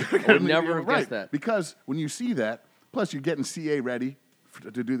ball." You would never have guessed that. Because when you see that, plus you're getting CA ready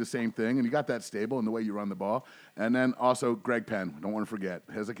to do the same thing, and you got that stable in the way you run the ball, and then also Greg Penn. Don't want to forget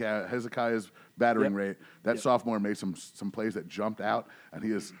Hezekiah's battering rate. That sophomore made some plays that jumped out, and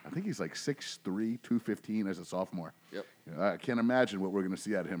I think he's like 6'3", 215 as a sophomore. Yep. I can't imagine what we're going to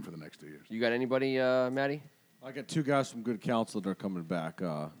see out of him for the next 2 years. You got anybody, Matty? I got two guys from good counsel that are coming back.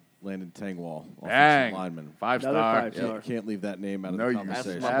 Landon Tangwall, Bang, offensive lineman. 5-star. Another 5-star. Can't leave that name out of No, the you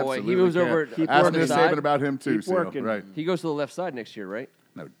conversation. That's my boy. He absolutely moves can't. over- Keep Ask working. Miss side. Saban about him too, Keep Seal. working. Right? He goes to the left side next year, right?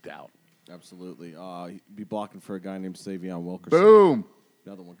 No doubt. Absolutely. He'd be blocking for a guy named Savion Wilkerson. Boom.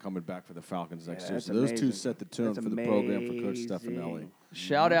 Another one coming back for the Falcons next Yeah, year. that's So those two amazing. set the tune That's for the program for Coach amazing. Stefanelli.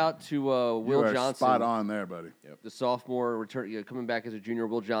 Shout out to You Will are Johnson. spot on there, buddy. The sophomore return, coming back as a junior,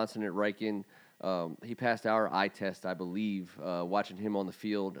 Will Johnson at Riken. He passed our eye test, I believe, watching him on the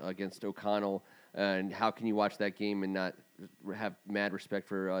field against O'Connell. And how can you watch that game and not have mad respect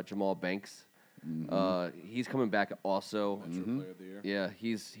for Jamal Banks? He's coming back also. Player of the year. Yeah,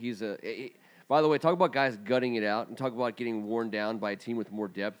 he's by the way, talk about guys gutting it out and talk about getting worn down by a team with more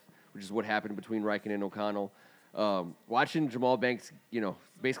depth, which is what happened between Riken and O'Connell. Watching Jamal Banks,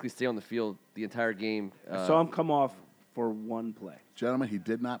 basically stay on the field the entire game. I saw him come off for one play. Gentlemen, he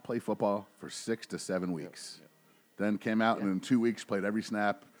did not play football for 6 to 7 weeks. Then came out and in 2 weeks played every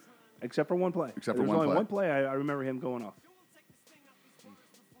snap. Except for one play. Except there for was one only play. one play. I remember him going off.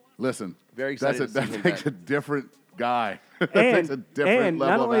 Listen, Very excited to see that him takes back. a different guy. that And, takes a different and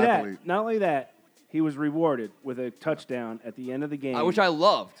level not only of athlete. not only that, he was rewarded with a touchdown at the end of the game, Which I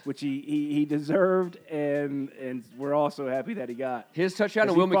loved. which he deserved, and we're also happy that he got. His touchdown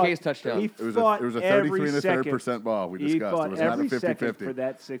and He Will fought- McKay's touchdown. He It was fought a 33 every and a third second. percent ball we He discussed. fought It was not a every 50-50. second for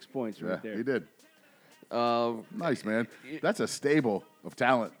that 6 points Yeah, right there. he did. Um, Nice, man. That's a stable of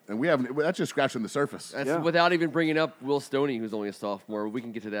talent, and we haven't. That's just scratching the surface. That's Yeah. without even bringing up Will Stoney, who's only a sophomore. We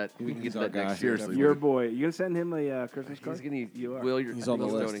can get to that. We can get He's to our that guy. next year. Seriously. Your boy, you gonna send him a Christmas card? He's gonna, You are. Will, He's on the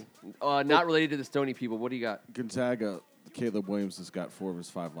Will list. Stoney. Not related to the Stoney people. What do you got? Gonzaga, Caleb Williams has got 4 of his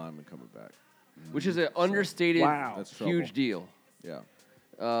 5 linemen coming back. Which is an understated, Wow. That's trouble. huge deal. Yeah.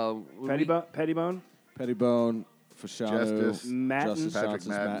 Pettibone. Pettibone, Fashanu, Justice Madden. Justice Patrick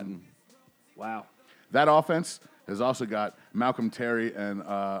Johnson, Madden. Madden. Wow. That offense has also got Malcolm Terry and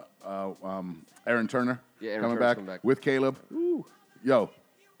Aaron Turner Yeah, Aaron coming Turner's back coming back. with Caleb. Yo,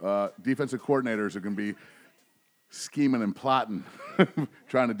 defensive coordinators are going to be scheming and plotting,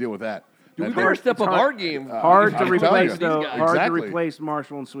 trying to deal with that. We And better they- step up our game. Hard to I'm telling replace you. though. These guys. Hard Exactly. to replace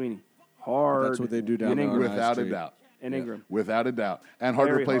Marshall and Sweeney. Hard. That's what they do down And there on Ingram. High without a Street. doubt. And Ingram. Without a doubt. And hard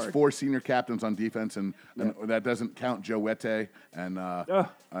to Very replace hard. 4 senior captains on defense, and that doesn't count Joe Wette. And,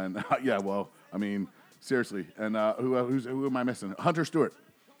 yeah, well, I mean, seriously. And who am I missing? Hunter Stewart.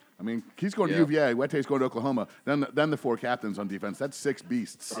 I mean, he's going to Yeah. UVA. Wette's going to Oklahoma. Then the 4 captains on defense. That's 6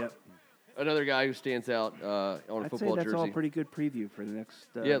 beasts. Yep. Another guy who stands out on a I'd say football that's all a jersey. pretty good preview for the next.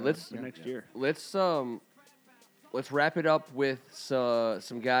 Yeah, let's- for next year. Let's let's wrap it up with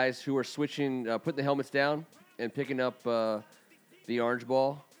some guys who are switching, putting the helmets down and picking up the orange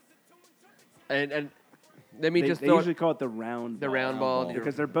ball. And let me They throw usually call it the round the ball. round ball.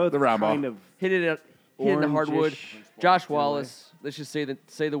 Because they're both The round ball. kind of Hitting the hardwood. orangish Josh in a way. Wallace. Let's just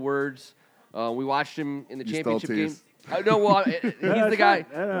say the words. We watched him in the You stole championship game. tease. No, well, he's the guy.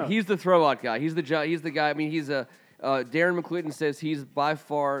 fine. No. He's the throwout guy. He's the guy. I mean, he's a. Darren McClinton says he's by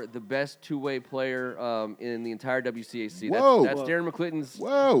far the best two-way player in the entire WCAC. Whoa. That's Darren McClinton's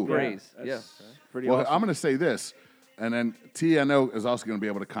Whoa. praise. that's Yeah. pretty Well, awesome. I'm going to say this, and then T, I know, is also going to be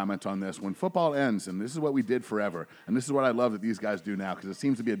able to comment on this. When football ends, and this is what we did forever, and this is what I love that these guys do now, because it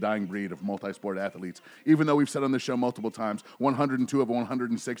seems to be a dying breed of multi-sport athletes. Even though we've said on this show multiple times, 102 of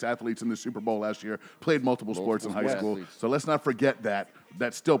 106 athletes in the Super Bowl last year played multiple sports in high sport school. athletes. So let's not forget that.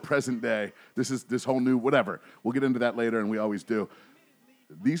 That's still present day. This is this whole new whatever. We'll get into that later, and we always do.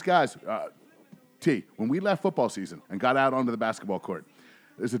 These guys, T, when we left football season and got out onto the basketball court,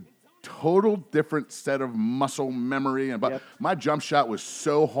 there's a total different set of muscle memory. And Yep. my jump shot was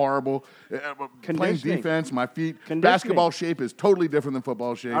so horrible. Playing Conditioning. defense, my feet, Conditioning. basketball shape is totally different than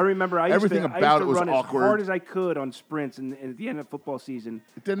football shape. I remember everything about to it was run awkward. as hard as I could on sprints, and at the end of football season,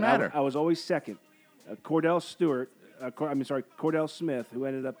 It didn't I- matter. I was always second. Cordell Smith, who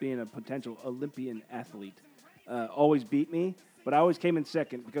ended up being a potential Olympian athlete, always beat me, but I always came in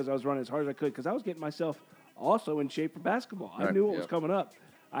second because I was running as hard as I could because I was getting myself also in shape for basketball. I Right. knew what was Yep. coming up.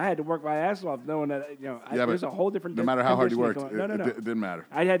 I had to work my ass off knowing that Yeah, there's but a whole different. no matter how hard you conditioning worked, going- No. it didn't matter.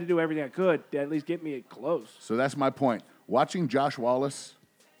 I had to do everything I could to at least get me close. So that's my point. Watching Josh Wallace,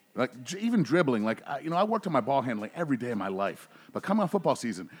 like even dribbling, like I worked on my ball handling every day of my life. But coming on football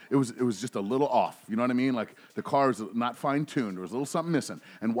season, it was just a little off. You know what I mean? Like the car was not fine tuned. There was a little something missing.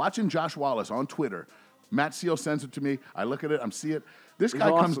 And watching Josh Wallace on Twitter, Matt Seal sends it to me. I look at it. See it. This guy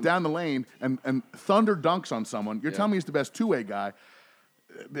comes awesome. down the lane and thunder dunks on someone. You're telling me he's the best two-way guy.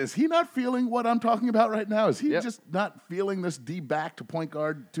 Is he not feeling what I'm talking about right now? Is he Yep. just not feeling this D back to point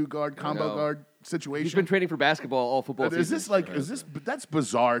guard, two guard, combo No. guard situation? He's been training for basketball all football Is season. this like, that's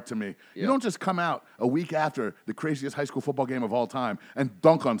bizarre to me. Yeah. You don't just come out a week after the craziest high school football game of all time and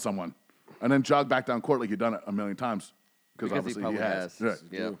dunk on someone and then jog back down court like you've done it a million times. Because Because he obviously he probably has. has.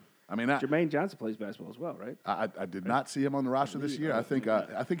 Right. Yeah. I mean, Jermaine Johnson plays basketball as well, right? I did not see him on the roster this year. I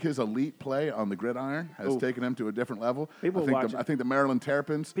think his elite play on the gridiron has taken him to a different level. People I are think watching. I think the Maryland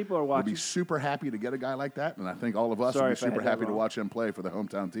Terrapins People are would be watching. super happy to get a guy like that, and I think all of us Sorry would be if I had super that happy to wrong. watch him play for the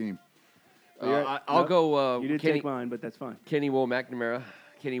hometown team. I'll Nope. go. You did Kenny, take mine, but that's fine. Kenny McNamara,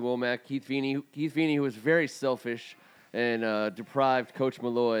 Keith Feeney, who was very selfish and deprived Coach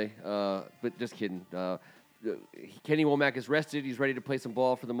Malloy. But just kidding. Kenny Womack is rested. He's ready to play some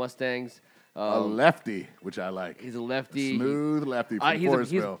ball for the Mustangs. A lefty, which I like. He's a lefty. Smooth lefty from He's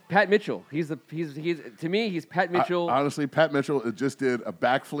Forestville. Pat Mitchell. He's to me, he's Pat Mitchell. Honestly, Pat Mitchell just did a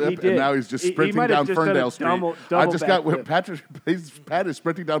backflip, He and did. now he's just He sprinting might have down just done a Ferndale Street. double I just got backflip. Pat is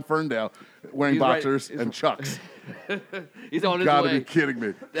sprinting down Ferndale wearing He's right. boxers He's- and chucks. He's on his Gotta way. be kidding me.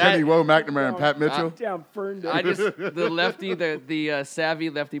 That- Kenny Woe, McNamara, and Pat Mitchell. Down Ferndale. The lefty, the savvy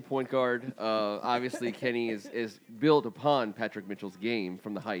lefty point guard. Obviously, Kenny is built upon Patrick Mitchell's game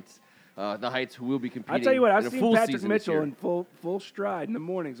from the Heights. The Heights who will be competing. I tell you what, in I've a seen full Patrick season this Mitchell year. in full stride in the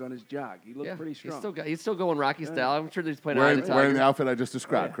mornings on his jog. He looked pretty strong. He's still going Rocky style. I'm sure that he's playing Eye Wearing, of the wearing Tiger. the outfit I just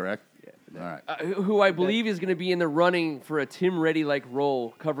described, Yeah. correct? All right. Who I believe is going to be in the running for a Tim Reddy-like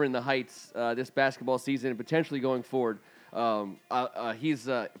role covering the Heights this basketball season and potentially going forward. He's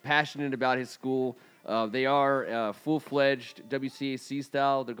passionate about his school. They are full-fledged WCAC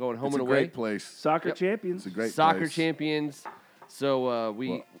style. They're going home It's and a away. great place. Soccer Yep. champions. It's a great Soccer place. champions. So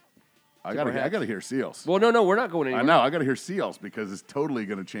Well, I gotta hear Seals. Well, no, we're not going anywhere. I know. I gotta hear Seals because it's totally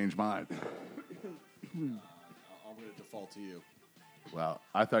gonna change mine. I'm going to default to you. Well,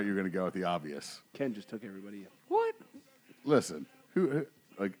 I thought you were gonna go with the obvious. Ken just took everybody in. What? Listen, who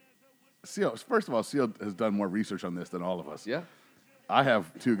like Seal? First of all, Seal has done more research on this than all of us. Yeah. I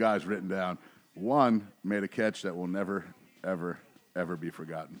have two guys written down. One made a catch that will never, ever, ever be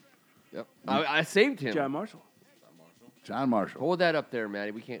forgotten. Yep. I saved him. John Marshall. John Marshall. Hold that up there,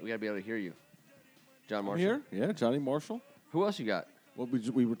 Matty. We gotta be able to hear you. John Marshall. Here? Yeah, Johnny Marshall. Who else you got? Well,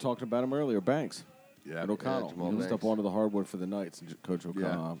 we were talking about him earlier, Banks. Yeah. And O'Connell. Jamal He moved Banks. up onto the hardwood for the Knights, and Coach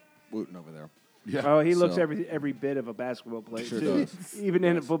O'Connell, Wooten over there. Yeah. Oh, he looks So- every bit of a basketball player, Sure too. does. Even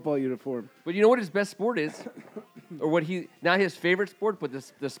in a football uniform. But you know what his best sport is, or what not his favorite sport, but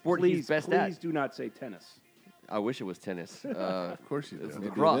the sport he's best please at. do not say tennis. I wish it was tennis. Of course you It's do. Maybe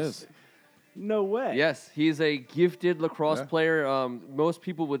lacrosse. it is. No way. Yes, he's a gifted lacrosse Yeah. player. Most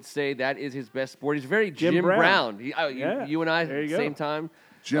people would say that is his best sport. He's very Jim Brown. Brown. Yeah. You and I, There you go. same time.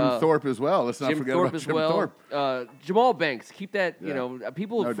 Jim Thorpe as well. Let's not Jim forget Thorpe about as Jim well. Thorpe. Jamal Banks, keep that. Yeah. You know,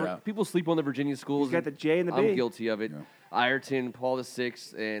 people No doubt. people sleep on the Virginia schools. He's got the J and the B. I'm guilty of it. Yeah. Ireton, Paul VI,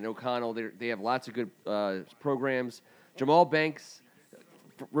 and O'Connell. They have lots of good programs. Jamal Banks,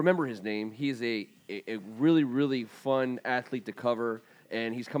 remember his name. He is a really, really fun athlete to cover,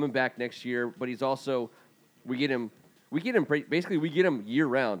 and he's coming back next year. But he's also, we get him year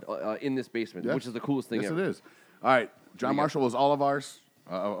round in this basement, Yes. which is the coolest thing Yes, ever. it is. All right, John Marshall was all of ours,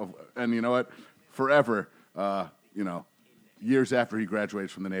 and you know what? Forever, years after he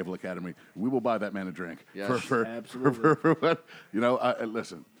graduates from the Naval Academy, we will buy that man a drink. Yes. Absolutely. For what?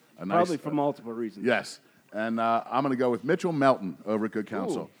 Listen, a nice, Probably for multiple reasons. yes. And I'm going to go with Mitchell Melton over at Good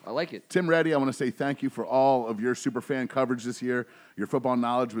Counsel. Ooh, I like it. Tim Reddy, I want to say thank you for all of your super fan coverage this year. Your football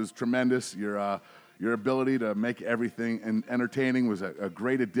knowledge was tremendous. Your ability to make everything and entertaining was a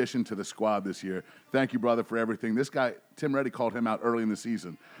great addition to the squad this year. Thank you, brother, for everything. This guy, Tim Reddy, called him out early in the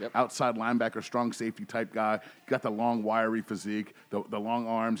season. Yep. Outside linebacker, strong safety type guy. Got the long, wiry physique, the long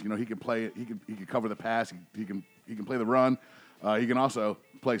arms. You know, he can play. He can cover the pass. He can play the run. He can also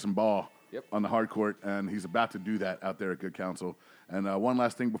play some ball. Yep. On the hard court, and he's about to do that out there at Good Counsel. And one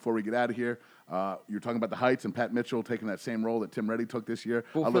last thing before we get out of here, you're talking about the Heights and Pat Mitchell taking that same role that Tim Reddy took this year.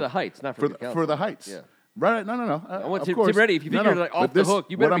 Well, for the Heights, not for Good Counsel. For the Heights. Yeah. Right? No. I want of Tim course. Reddy. If you think you're like off But the hook,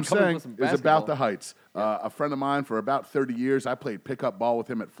 you better what be I'm coming saying with some is basketball. about the Heights. A friend of mine for about 30 years, I played pickup ball with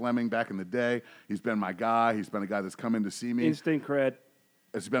him at Fleming back in the day. He's been my guy. He's been a guy that's come in to see me. Instant cred.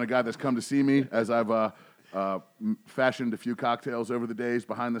 It's been a guy that's come to see me as I've fashioned a few cocktails over the days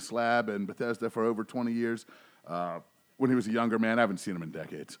behind the slab in Bethesda for over 20 years. When he was a younger man, I haven't seen him in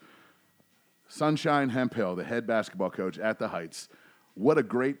decades. Sunshine Hemphill, the head basketball coach at the Heights. What a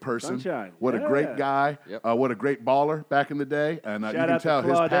great person. Sunshine, What a yeah. great guy. Yep. What a great baller back in the day. And you Shout can out to tell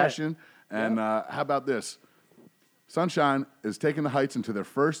his Claudette. passion. And how about this? Sunshine is taking the Heights into their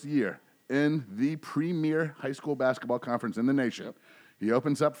first year in the premier high school basketball conference in the nation. Yep. He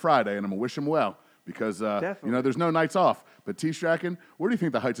opens up Friday, and I'm going to wish him well because, there's no nights off. But T. Strachan, where do you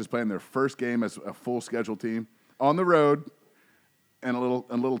think the Heights is playing their first game as a full schedule team? On the road in a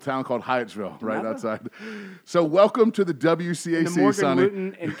little town called Hyattsville, right outside. So welcome to the WCAC, In the Morgan Sonny.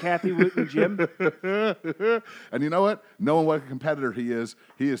 Wooten and Kathy Wooten gym. And you know what? Knowing what a competitor he is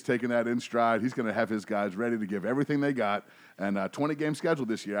taking that in stride. He's going to have his guys ready to give everything they got. And 20-game schedule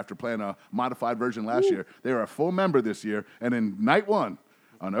this year after playing a modified version last year. They are a full member this year. And in night one,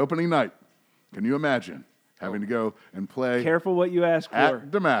 on opening night, can you imagine having to go and play Careful what you ask for. at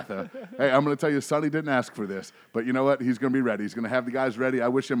DeMatha? Hey, I'm going to tell you, Sonny didn't ask for this. But you know what? He's going to be ready. He's going to have the guys ready. I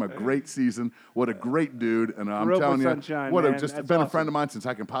wish him a great season. What a great dude. And I'm Grew up telling with you, Sunshine, what a man. just That's been a awesome. friend of mine since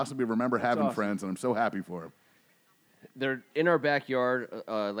I can possibly remember having awesome. friends. And I'm so happy for him. They're in our backyard,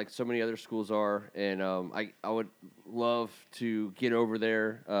 like so many other schools are, and I would love to get over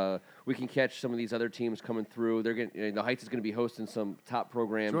there. We can catch some of these other teams coming through. They're getting the Heights is going to be hosting some top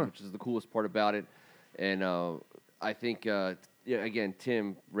programs, Sure. which is the coolest part about it. And I think, again,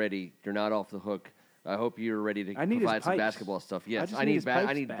 Tim, Reddy, you're not off the hook. I hope you're ready to I need his provide some pipes. basketball stuff. Yes, just need his I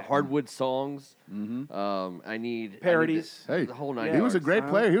pipes need back. hardwood songs. I need Parodies. Hey, the whole nine he was a yards. great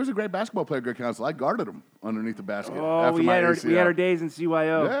player. He was a great basketball player at Good Counsel. I guarded him underneath the basket. Oh, after we my had ACL. our days in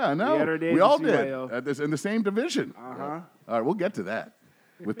CYO. Yeah, I know. We had our days We all in did CYO. in the same division. Uh-huh. All right, we'll get to that.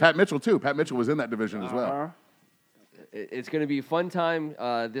 With Pat Mitchell, too. Pat Mitchell was in that division as well. Uh-huh. It's going to be a fun time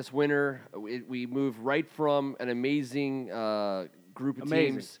this winter. We move right from an amazing group of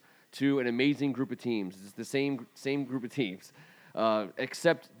teams to an amazing group of teams. It's the same group of teams,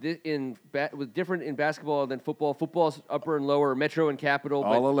 except with different in basketball than football. Football's upper and lower, Metro and Capital.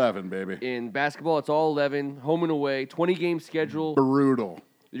 All but 11, baby. in basketball, it's all 11, home and away, 20-game schedule. Brutal.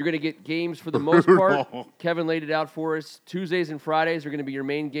 You're going to get games for the most part. Brutal. Kevin laid it out for us. Tuesdays and Fridays are going to be your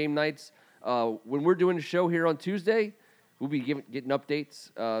main game nights. When we're doing a show here on Tuesday, we'll be getting updates.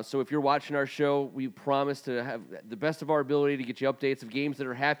 So if you're watching our show, we promise to have the best of our ability to get you updates of games that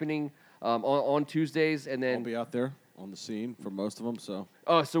are happening on Tuesdays. And I'll then, be out there on the scene for most of them, so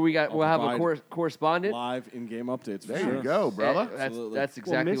so we'll have a provide correspondent. live in-game updates. For There sure. you go, brother. Absolutely. That's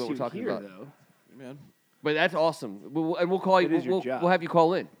exactly we'll miss what we're you talking here, about. Though. Man, But that's awesome. We'll call you. It is your job. We'll have you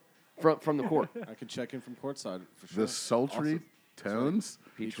call in from the court. I could check in from courtside for sure. The sultry tones.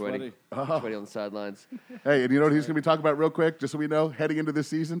 Peach Sweaty. Wedding. Peach Wedding on the sidelines. Hey, and you know what he's going to be talking about real quick, just so we know, heading into this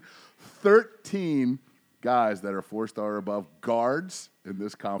season? 13 guys that are 4-star or above guards in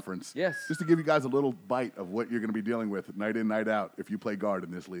this conference. Yes. Just to give you guys a little bite of what you're going to be dealing with night in, night out if you play guard in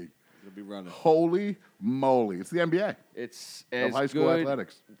this league. You'll be running. Holy moly! It's the NBA It's of as high school good.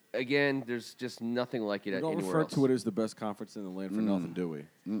 athletics. Again, there's just nothing like it We don't anywhere refer else. to it as the best conference in the land for nothing, do we?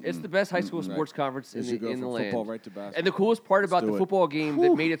 It's the best high school sports conference in As you go the from land. football right to basketball. And the coolest part about do the it. football game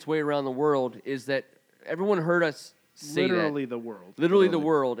that made its way around the world is that everyone heard us say Literally that. the world. Literally the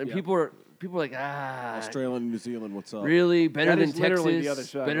world. And Yeah. people are like, Australia and New Zealand, what's up? really? Better That than is literally the other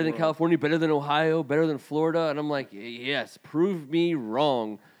Texas? side of Better the than world. California? Better than Ohio? Better than Florida? And I'm like, yes, prove me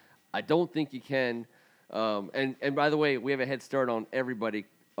wrong. I don't think you can. And by the way, we have a head start on everybody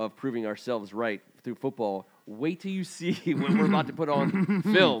of proving ourselves right through football. Wait till you see what we're about to put on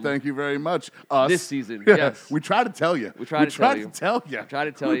film. Thank you very much. Us. This season, Yeah, yes. We tried to tell you. We tried to tell you. tell you. Tried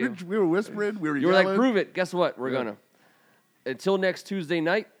to tell you. We were whispering. We were You were yelling. like, prove it. Guess what? We're Yeah. gonna. Until next Tuesday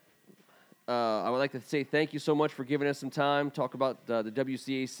night, I would like to say thank you so much for giving us some time. Talk about the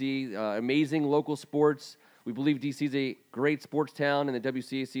WCAC, amazing local sports. We believe DC is a great sports town, and the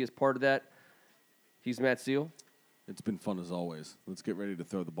WCAC is part of that. He's Matt Seal. It's been fun as always. Let's get ready to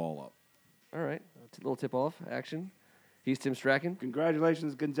throw the ball up. All right, a little tip-off action. He's Tim Strachan.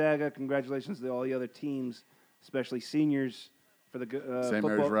 Congratulations, Gonzaga. Congratulations to all the other teams, especially seniors for the St.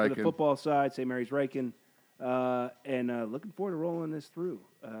 Mary's for the Riken. football side. St. Mary's Riken. And looking forward to rolling this through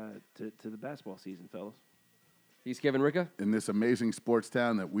to the basketball season, fellas. He's Kevin Ricca. In this amazing sports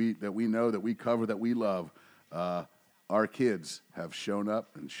town that we know, that we cover, that we love, our kids have shown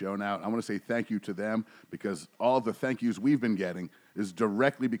up and shown out. I want to say thank you to them because all the thank yous we've been getting is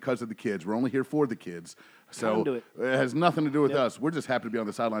directly because of the kids. We're only here for the kids. So Conduit. it has nothing to do with Yep. us. We're just happy to be on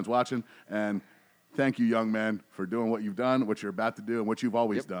the sidelines watching. And thank you, young men, for doing what you've done, what you're about to do, and what you've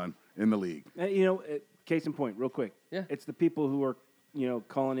always done in the league. Case in point, real quick. Yeah. It's the people who are,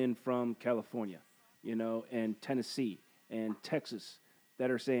 calling in from California, and Tennessee and Texas that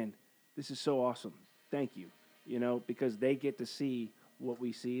are saying, this is so awesome. Thank you. Because they get to see what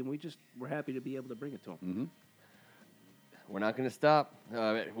we see, and we're happy to be able to bring it to them. Mm-hmm. We're not going to stop.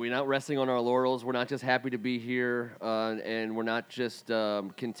 We're not resting on our laurels. We're not just happy to be here, and we're not just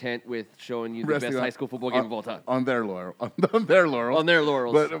content with showing you the Resting best on- high school football game of all time. On their laurel. On their laurels. On their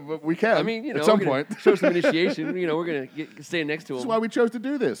laurels. But we can. I mean, at some we're gonna point. show some initiation. We're going to stand next to This them. is why we chose to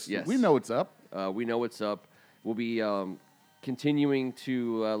do this. Yes. We know what's up. We know what's up. We'll be continuing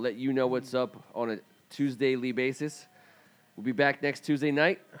to let you know what's up on a Tuesday-ly basis. We'll be back next Tuesday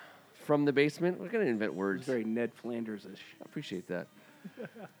night from the basement. We're going to invent words. It's very Ned Flanders-ish. I appreciate that.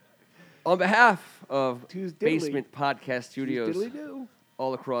 On behalf of Tuesdiddly. Basement Podcast Studios Diddly-do.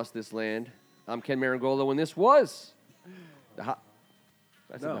 all across this land, I'm Ken Marangolo, and this was the hot.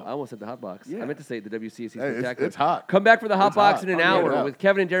 I almost said the hot box. Yeah. I meant to say the WCAC Hey, Spectacular. it's hot. Come back for the hot It's box hot. in an Oh, yeah, hour yeah. with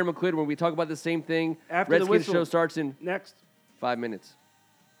Kevin and Darren McClid, where we talk about the same thing. After the Redskins whistle. show starts in Next. 5 minutes.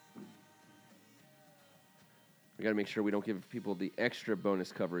 We got to make sure we don't give people the extra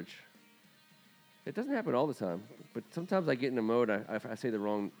bonus coverage. It doesn't happen all the time, but sometimes I get in a mode, I say the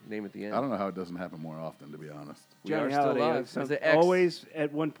wrong name at the end. I don't know how it doesn't happen more often, to be honest. We are Johnny still Holiday, live. sounds- There's an X always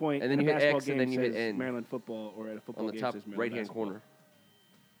at one point And then in you a hit basketball X, game and then you hit says N. Maryland football, or at a football on the game top says Maryland right-hand basketball. corner.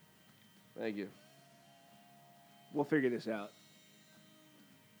 Thank you. We'll figure this out.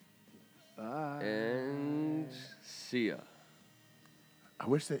 Bye. And see ya. I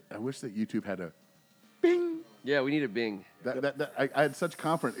wish that YouTube had a bing. Yeah, we need a Bing. I had such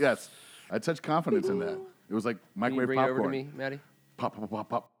confidence. Yes, I had such confidence in that. It was like Can you microwave bring it over to popcorn. me, Maddie? Pop, pop, pop,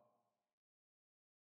 pop.